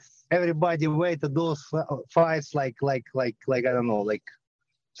was like everybody waited those fights like I don't know, like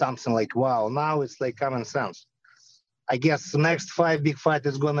something like wow. Now it's like common sense. I guess the next big fight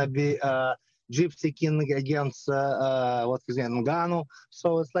is gonna be Gypsy King against what's his name, Ngannou.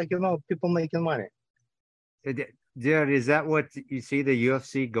 So it's like people making money. Dude, is that what you see the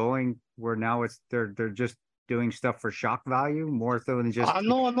UFC going? Where now they're just doing stuff for shock value more so than just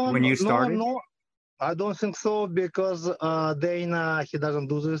when you started? No, I don't think so because Dana, he doesn't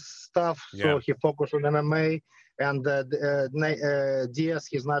do this stuff, so he focuses on MMA. And Diaz,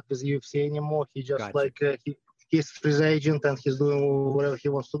 he's not with UFC anymore. He just he's free agent and he's doing whatever he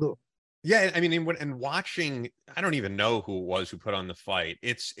wants to do. Yeah, I mean, and watching, I don't even know who it was who put on the fight.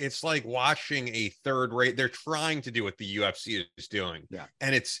 It's like watching a third rate. They're trying to do what the UFC is doing. Yeah.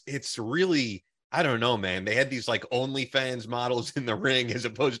 And it's really, I don't know, man. They had these like OnlyFans models in the ring as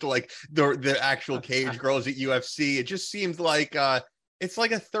opposed to like the actual cage girls at UFC. It just seems like it's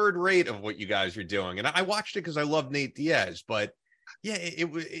like a third rate of what you guys are doing. And I watched it because I love Nate Diaz, but yeah,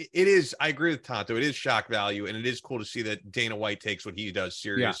 it is. I agree with Tonto. It is shock value, and it is cool to see that Dana White takes what he does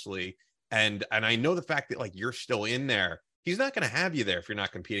seriously. Yeah. And I know the fact that like you're still in there. He's not going to have you there if you're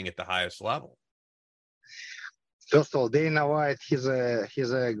not competing at the highest level. First of all, Dana White, he's a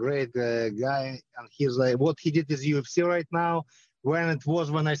great guy, and he's like what he did is UFC right now.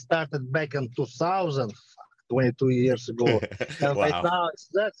 When I started back in 2000, 22 years ago, and wow. Right now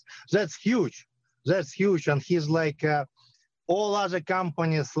that's huge. That's huge, and he's like. All other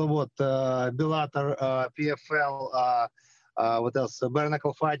companies, Bellator, PFL, what else? Bare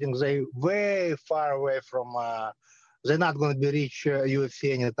knuckle fighting. They way far away from. They're not going to be reach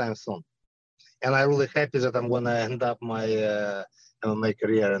UFC anytime soon. And I'm really happy that I'm going to end up my MMA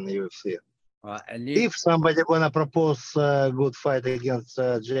career in the UFC. If somebody going to propose a good fight against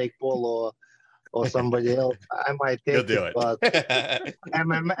Jake Paul or somebody else, I might take it. But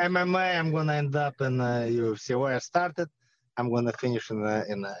MMA, I'm going to end up in UFC where I started. I'm going to finish in the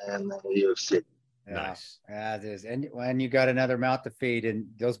UFC. Nice. Yeah, it is. And you got another mouth to feed, and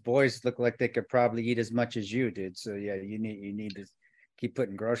those boys look like they could probably eat as much as you did. So yeah, you need to keep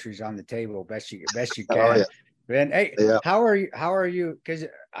putting groceries on the table best you can. Oh, yeah. And hey, how are you? Because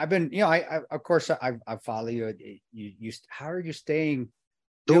I've been, I of course I follow you. You how are you staying?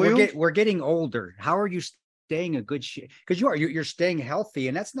 We're getting older. How are you staying a good shape? Because you're staying healthy,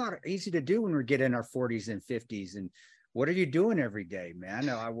 and that's not easy to do when we get in our 40s and 50s. And what are you doing every day, man?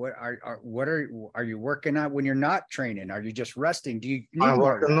 What are you working out when you're not training? Are you just resting? Do you? I'm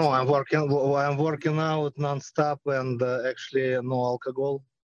working out nonstop, and actually no alcohol.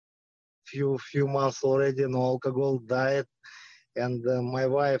 Few months already, no alcohol diet, and my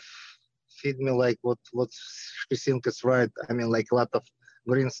wife feed me like what she thinks is right. I mean, like a lot of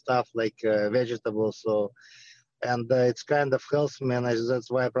green stuff, like vegetables. So. And it's kind of helps me, and that's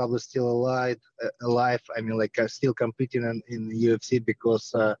why I'm probably still alive. I mean, like I'm still competing in the UFC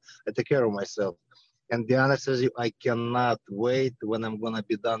because I take care of myself. And be honest with you, I cannot wait when I'm gonna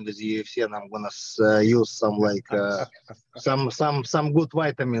be done with the UFC and I'm gonna use some like some good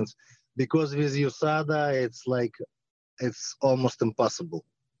vitamins, because with USADA it's almost impossible.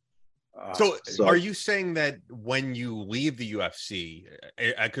 So are you saying that when you leave the UFC,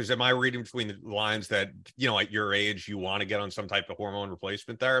 because am I reading between the lines that, you know, at your age, you want to get on some type of hormone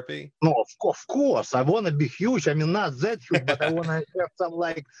replacement therapy? No, of course. I want to be huge. I mean, not that huge, but I want to have some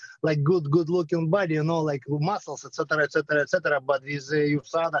like good looking body, you know, like muscles, etc., etc., etc. But with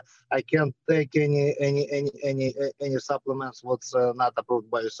USADA, I can't take any supplements what's not approved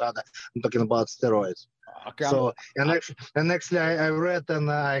by USADA. I'm talking about steroids. Okay. So actually, I read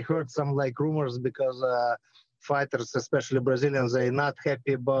and I heard some like rumors because fighters, especially Brazilians, they're not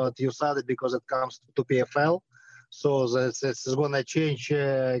happy about USADA because it comes to PFL. So it's gonna change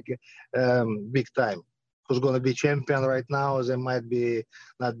big time. Who's gonna be champion right now? They might be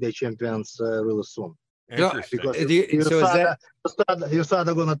not be champions really soon. Interesting. Because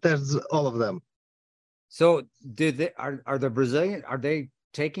USADA gonna test all of them. So are the Brazilian, are they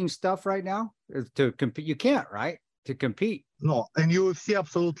taking stuff right now to compete? You can't, right? To compete. No, and UFC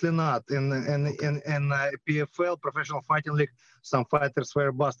absolutely not. In PFL, Professional Fighting League, some fighters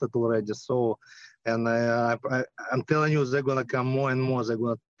were busted already. So, and I'm telling you, they're gonna come more and more. They're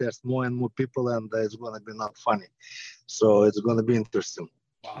gonna test more and more people, and it's gonna be not funny. So it's gonna be interesting.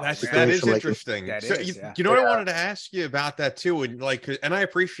 Wow, that is interesting. You know what I wanted to ask you about that too, and I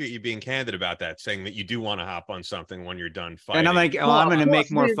appreciate you being candid about that, saying that you do want to hop on something when you're done fighting. And I'm like, I'm going to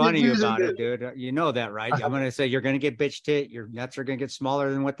make more fun of you about it, dude. You know that, right? I'm going to say you're going to get bitch tit. Your nuts are going to get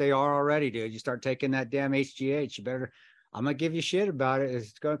smaller than what they are already, dude. You start taking that damn HGH, you better. I'm going to give you shit about it.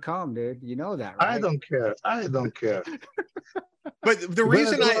 It's going to come, dude. You know that, right? I don't care. But the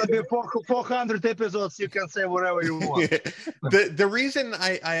reason be 400 episodes, you can say whatever you want. the reason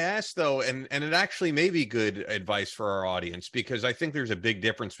I asked though, and it actually may be good advice for our audience, because I think there's a big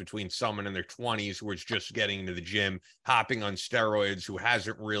difference between someone in their 20s who is just getting into the gym, hopping on steroids, who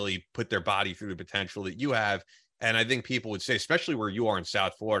hasn't really put their body through the potential that you have. And I think people would say, especially where you are in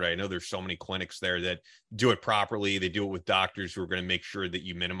South Florida, I know there's so many clinics there that do it properly. They do it with doctors who are going to make sure that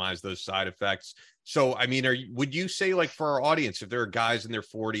you minimize those side effects. So, I mean, would you say, like, for our audience, if there are guys in their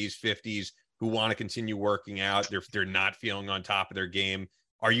 40s, 50s who want to continue working out, they're not feeling on top of their game,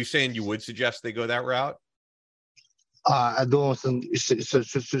 are you saying you would suggest they go that route? I don't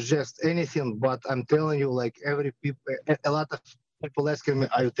suggest anything, but I'm telling you, like, a lot of people asking me,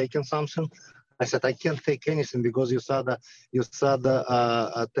 are you taking something? I said, I can't take anything because USADA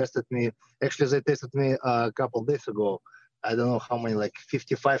tested me. Actually, they tested me a couple of days ago. I don't know how many, like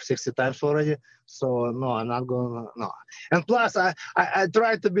 55, 60 times already. So no, I'm not going to, no. And plus, I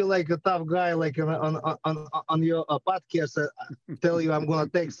try to be like a tough guy, like on your podcast, tell you I'm going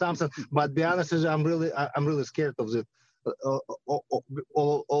to take something. But be honest with you, I'm really scared of it.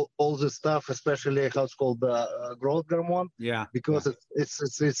 All this stuff, especially how it's called the growth hormone. Yeah. Because it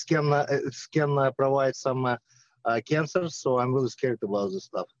can provide some cancer. So I'm really scared about this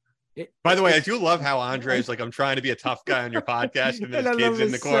stuff. By the way, I do love how Andrei's like, I'm trying to be a tough guy on your podcast, and there's kids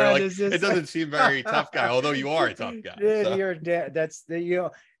in the corner. Like, it doesn't seem very tough guy, although you are a tough guy. So. You're that's the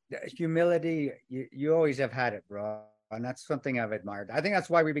humility. You always have had it, bro. And that's something I've admired. I think that's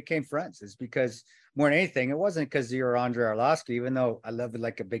why we became friends, is because more than anything, it wasn't because you're Andrei Arlovski, even though I love it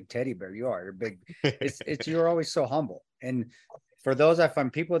like a big teddy bear. You are. You're big. It's you're always so humble. And for those, I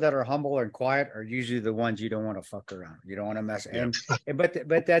find people that are humble and quiet are usually the ones you don't want to fuck around. You don't want to mess. Yeah.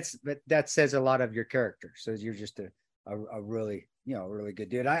 But that says a lot of your character. So you're just a really, really good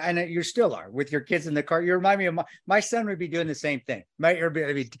dude. And you still are with your kids in the car. You remind me of my son would be doing the same thing.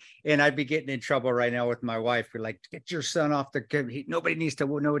 And I'd be getting in trouble right now with my wife. We're like, get your son off the. Nobody needs to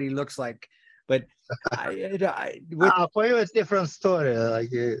know what he looks like. But for you, it's a different story. Like.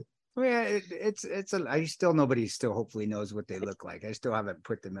 Yeah, I still, nobody still hopefully knows what they look like. I still haven't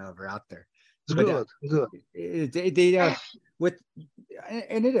put them ever out there. Good. With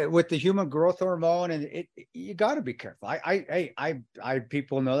the human growth hormone, and you got to be careful. I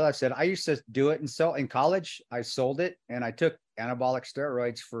people know that I said I used to do it and sell in college. I sold it and I took anabolic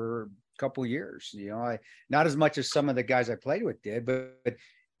steroids for a couple years. Not as much as some of the guys I played with did, but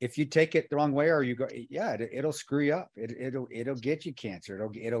if you take it the wrong way, or you go, it'll screw you up. It'll get you cancer.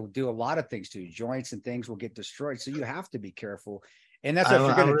 It'll do a lot of things to you. Joints and things will get destroyed. So you have to be careful. And that's what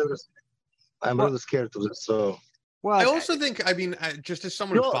I'm really scared of this. So. Well, I also think, I mean, just as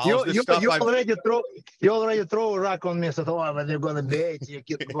someone who follows this stuff, you already throw a rock on me and said, "Oh, but you're gonna beat you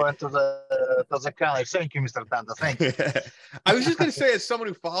keep going to the college." Thank you, Mr. Tanda. Thank you. I was just gonna say, as someone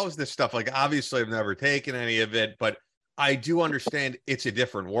who follows this stuff, like obviously I've never taken any of it, but I do understand it's a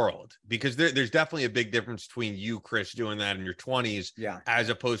different world, because there's definitely a big difference between you, Chris, doing that in your 20s, as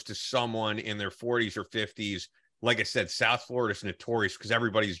opposed to someone in their 40s or 50s like I said, South Florida is notorious because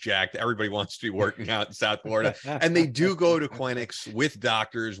everybody's jacked. Everybody wants to be working out in South Florida. And they do go to clinics with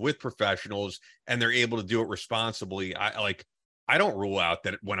doctors, with professionals, and they're able to do it responsibly. I don't rule out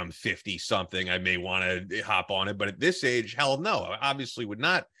that when I'm 50 something, I may want to hop on it. But at this age, hell no, I obviously would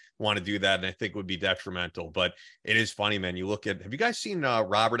not want to do that. And I think would be detrimental. But it is funny, man. You look at, have you guys seen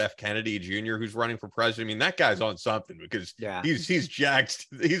Robert F. Kennedy Jr., who's running for president? I mean, that guy's on something because he's jacked.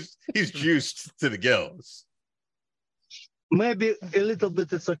 He's juiced to the gills. Maybe a little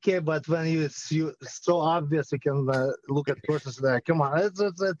bit it's okay, but when it's so obvious, you can look at persons there. Come on,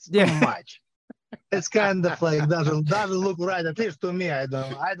 it's too much. It's kind of like doesn't look right, at least to me. I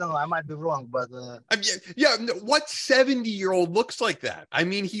don't know. I might be wrong, but what 70-year-old looks like that? I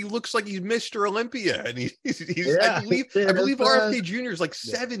mean, he looks like he's Mr. Olympia, and he's I believe RFK Jr. is like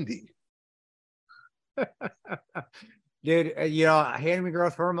 70. Dude, hand-me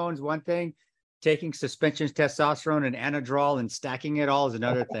growth hormone is one thing. Taking suspensions, testosterone, and anadrol and stacking it all is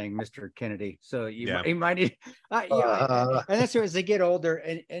another thing, Mr. Kennedy. So you might need, and that's as they get older.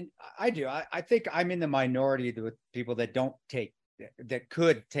 And I do. I think I'm in the minority with people that don't take, that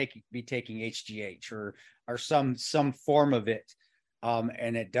could be taking HGH or some form of it,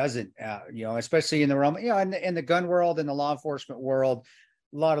 and it doesn't. Especially in the realm, in the gun world, in the law enforcement world,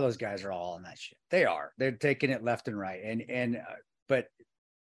 a lot of those guys are all on that shit. They're taking it left and right, but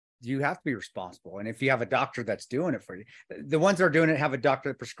you have to be responsible. And if you have a doctor that's doing it for you, the ones that are doing it have a doctor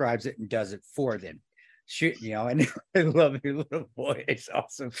that prescribes it and does it for them. And I love your little boy. It's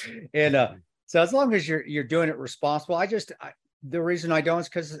awesome. And so as long as you're doing it responsible, the reason I don't is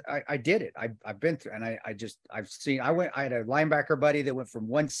because I did it. I've been through, and I had a linebacker buddy that went from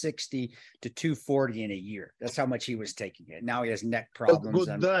 160 to 240 in a year. That's how much he was taking it. Now he has neck problems.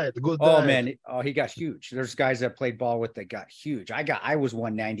 Good diet. Man. Oh, he got huge. There's guys that played ball with that got huge. I was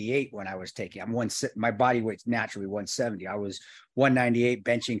 198 when I was taking. My body weight's naturally 170. I was 198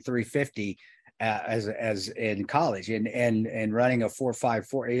 benching 350 as in college and running a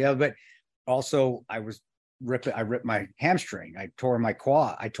 4.54. But also I ripped my hamstring. I tore my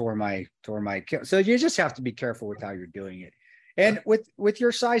quad. I tore my. So you just have to be careful with how you're doing it. And with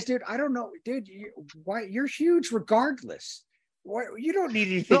your size, dude, I don't know, dude. You're huge regardless. You don't need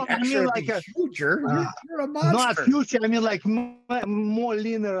anything extra. Huge. You're a monster. Not huge. I mean, like more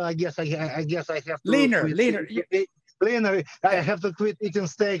leaner. I guess I have to leaner. Leaner. I have to quit eating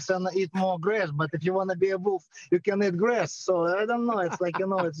steaks and eat more grass. But if you want to be a wolf, you can eat grass. So I don't know. It's like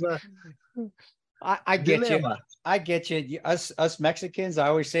it's a. I get dilemma. I get you. Us Mexicans, I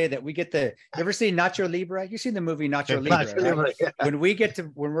always say that we get you ever see Nacho Libre? You've seen the movie Nacho Libre, right? Yeah.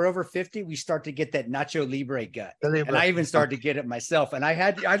 When we're over 50, we start to get that Nacho Libre gut. And I even started to get it myself. And I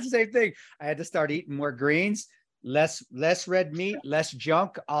had the same thing. I had to start eating more greens, less red meat, less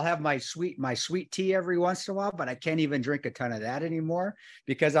junk. I'll have my sweet tea every once in a while, but I can't even drink a ton of that anymore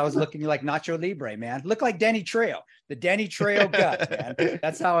because I was looking like Nacho Libre, man. Look like Danny Trejo, the Danny Trejo gut, man.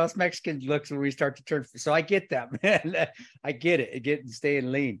 That's how us Mexicans looks when we start to turn. So I get that, man. I get it.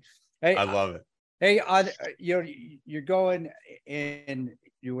 Staying lean. Hey, I love it. Hey, you're going and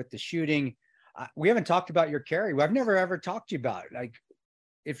you're with the shooting. We haven't talked about your carry. I've never ever talked to you about it. Like,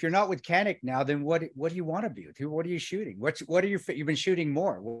 if you're not with Canik now, then what do you want to be with? What are you shooting? You've been shooting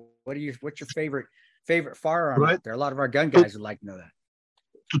more. What's your favorite firearm out there? A lot of our gun guys would like to know that.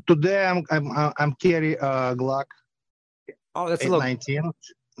 Today I'm carry Glock. Oh, that's 19.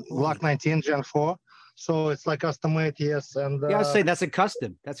 Glock 19 Gen 4. So it's like custom made, yes. And I was saying that's a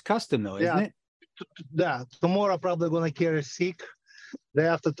custom. That's custom though, isn't it? Yeah. Tomorrow probably gonna carry Sikh. Day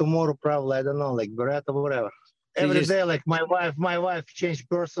after tomorrow probably, I don't know, like Beretta or whatever. Every day, like my wife change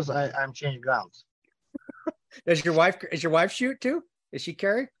purses. I'm change guns. Does your wife shoot too? Does she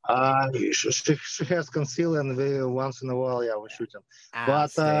carry? She has conceal, and we once in a while, we're shooting.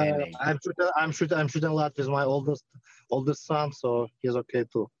 But I'm shooting a lot with my oldest son, so he's okay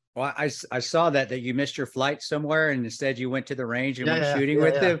too. Well, I saw that you missed your flight somewhere, and instead you went to the range and went shooting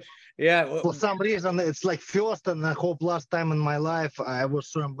with him. Yeah. Well, for some reason, it's like first and I hope last time in my life, I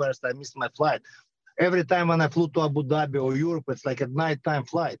was so embarrassed I missed my flight. Every time when I flew to Abu Dhabi or Europe, it's like a nighttime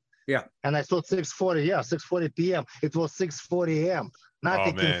flight. Yeah. And I saw 6:40 p.m. It was 6:40 a.m. Not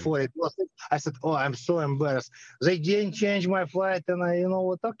 18:40. I said, I'm so embarrassed. They didn't change my flight. And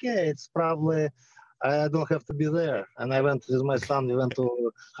okay, it's probably, I don't have to be there. And I went with my son. We went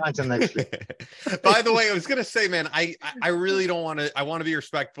to hunting actually. By the way, I was going to say, man, I really don't want to, I want to be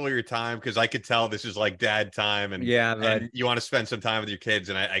respectful of your time because I could tell this is like dad time and, and you want to spend some time with your kids.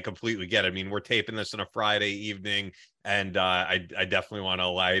 And I completely get it. I mean, we're taping this on a Friday evening and I definitely want to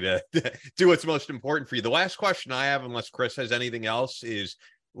allow you to do what's most important for you. The last question I have, unless Chris has anything else, is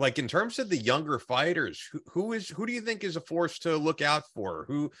like in terms of the younger fighters, who do you think is a force to look out for?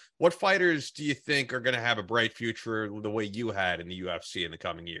 What fighters do you think are going to have a bright future the way you had in the UFC in the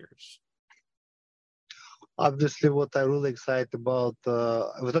coming years? Obviously, what I'm really excited about,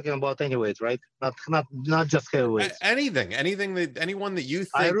 we're talking about anyway, right? Not just heavyweights. Anyone that you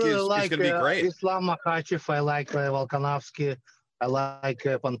I think really is like going to be great. Islam Makhachev. I like Volkanovski. I like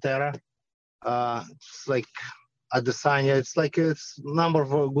Pantera. It's like Adesanya. It's number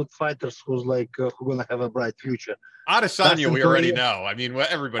of good fighters who's who gonna have a bright future. Adesanya, we already know. I mean,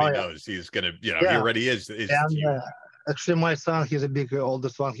 everybody knows he's gonna. He already is. And, actually, my son, he's a big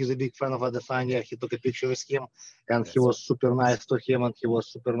oldest one. He's a big fan of Adesanya. He took a picture with him, and he was super nice to him, and he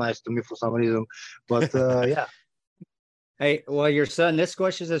was super nice to me for some reason. But yeah. Hey, well, your son. This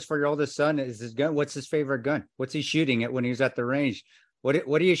question is for your oldest son. Is his gun? What's his favorite gun? What's he shooting at when he was at the range? What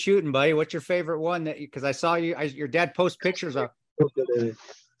are you shooting, buddy? What's your favorite one? Because I saw your dad post pictures of. What's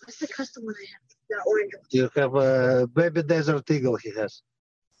the custom one I have? The orange one. You have a baby Desert Eagle. He has.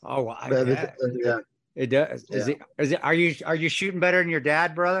 Oh, yeah. It does. Yeah. Are you shooting better than your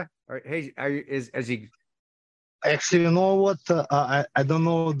dad, brother? Or hey, is he? Actually, you know what? I don't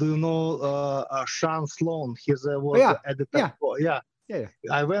know. Do you know Sean Sloan? He's was editor. Yeah.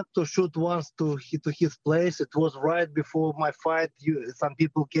 I went to shoot once to his place. It was right before my fight. Some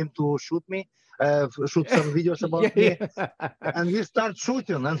people came to shoot me, shoot some videos about me, and we start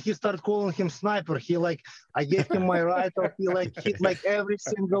shooting. And he started calling him sniper. I gave him my rifle. He hit every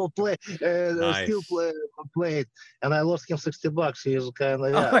single play, nice. Still played, and I lost him $60. He's kind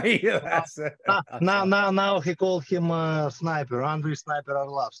of now he called him sniper, Andrei Sniper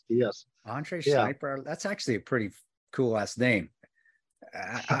Arlovski. Yes, Andrei Sniper. That's actually a pretty cool last name.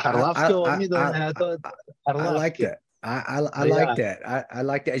 I like that. I like that. I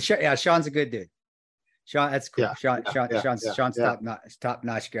like that. Yeah, Sean's a good dude. Sean, that's cool. Sean's top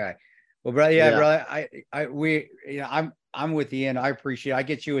notch guy. Well, brother, brother, I'm with Ian. I appreciate it. I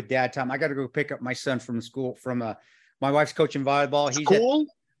get you a dad time. I got to go pick up my son from school. My wife's coaching volleyball. He's school.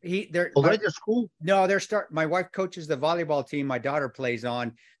 They're already at school. No, my wife coaches the volleyball team my daughter plays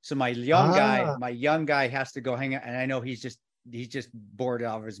on. So my young guy has to go hang out, and I know he's just bored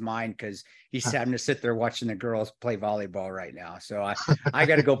out of his mind because he's having to sit there watching the girls play volleyball right now. So I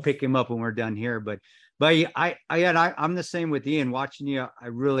got to go pick him up when we're done here. But I'm the same with Ian. Watching you,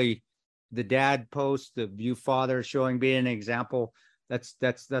 the dad post, the view father showing, being an example. That's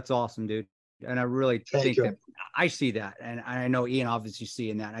awesome, dude. And I really think that I see that, and I know Ian obviously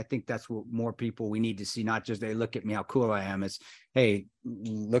seeing that. I think that's what more people we need to see. Not just they look at me how cool I am. It's hey,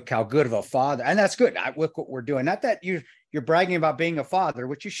 look how good of a father, and that's good. Look what we're doing. Not that you're bragging about being a father,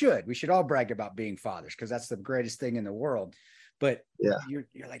 which you should. We should all brag about being fathers because that's the greatest thing in the world. But you're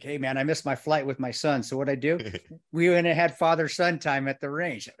like, hey man, I missed my flight with my son. So what I do? We went and had father-son time at the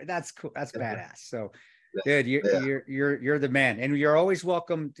range. That's cool. That's badass. So. Dude, you're the man, and you're always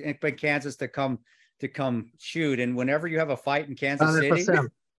welcome in Kansas to come shoot. And whenever you have a fight in Kansas 100%. City,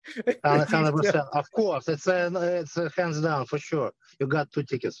 100%. Of course, it's hands down for sure. You got 2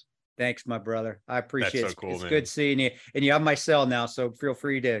 tickets. Thanks, my brother. I appreciate it. So cool, it's man. Good seeing you. And you have my cell now, so feel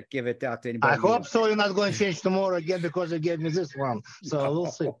free to give it out to anybody. I hope so. You're not going to change tomorrow again because you gave me this one. So we'll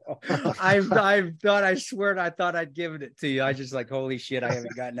see. I swear I thought I'd given it to you. I just holy shit, I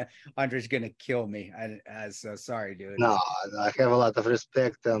haven't gotten it. Andrei's going to kill me. So sorry, dude. No, I have a lot of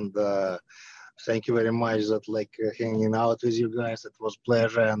respect, and thank you very much that hanging out with you guys. It was a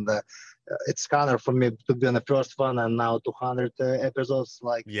pleasure, and it's honor for me to be on the first one and now 200 episodes.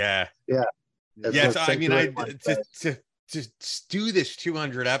 Yes. I mean, to do this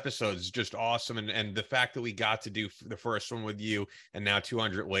 200 episodes is just awesome, and the fact that we got to do the first one with you and now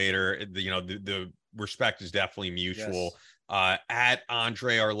 200 later, the respect is definitely mutual. Yes. At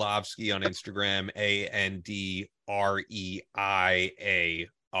Andrei Arlovski on Instagram, AndreiArlovski.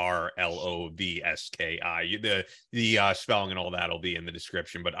 The spelling and all that will be in the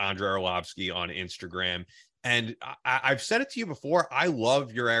description, but Andrei Arlovski on Instagram. And I've said it to you before. I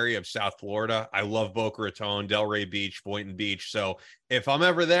love your area of South Florida. I love Boca Raton, Delray Beach, Boynton Beach. So if I'm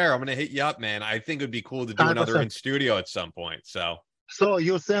ever there, I'm going to hit you up, man. I think it'd be cool to do 100%. Another in studio at some point. So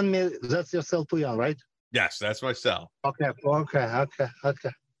you send me, that's your cell to Jan, right? Yes, that's my cell. Okay.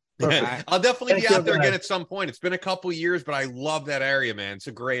 I'll definitely be out there again at some point. It's been a couple years, but I love that area, man. It's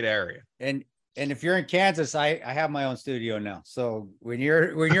a great area. And And if you're in Kansas, I have my own studio now. So when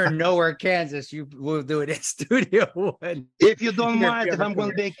you're in nowhere, Kansas, we'll do it in studio. If you don't mind, if I'm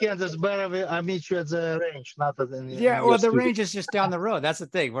going to be in Kansas, better I meet you at the range, not at the the range is just down the road. That's the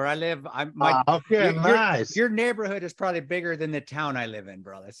thing. Where I live, nice. Your neighborhood is probably bigger than the town I live in,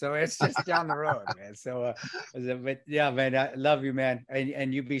 brother. So it's just down the road, man. So, but yeah, man, I love you, man,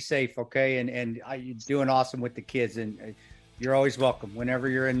 and you be safe, okay? And you're doing awesome with the kids, and you're always welcome. Whenever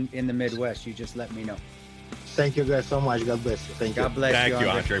you're in the Midwest, you just let me know. Thank you guys so much. God bless you. Thank you. God bless you. Thank you,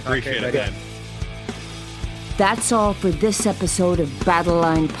 Andrei. Appreciate it, man. That's all for this episode of Battle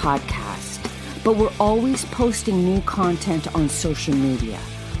Line Podcast. But we're always posting new content on social media.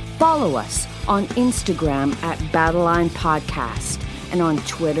 Follow us on Instagram at Battle Line Podcast and on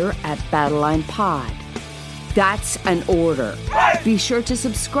Twitter at Battle Line Pod. That's an order. Be sure to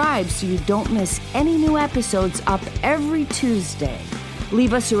subscribe so you don't miss any new episodes up every Tuesday.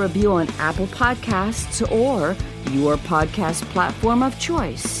 Leave us a review on Apple Podcasts or your podcast platform of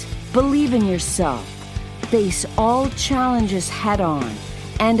choice. Believe in yourself. Face all challenges head on.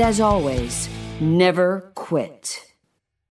 And as always, never quit.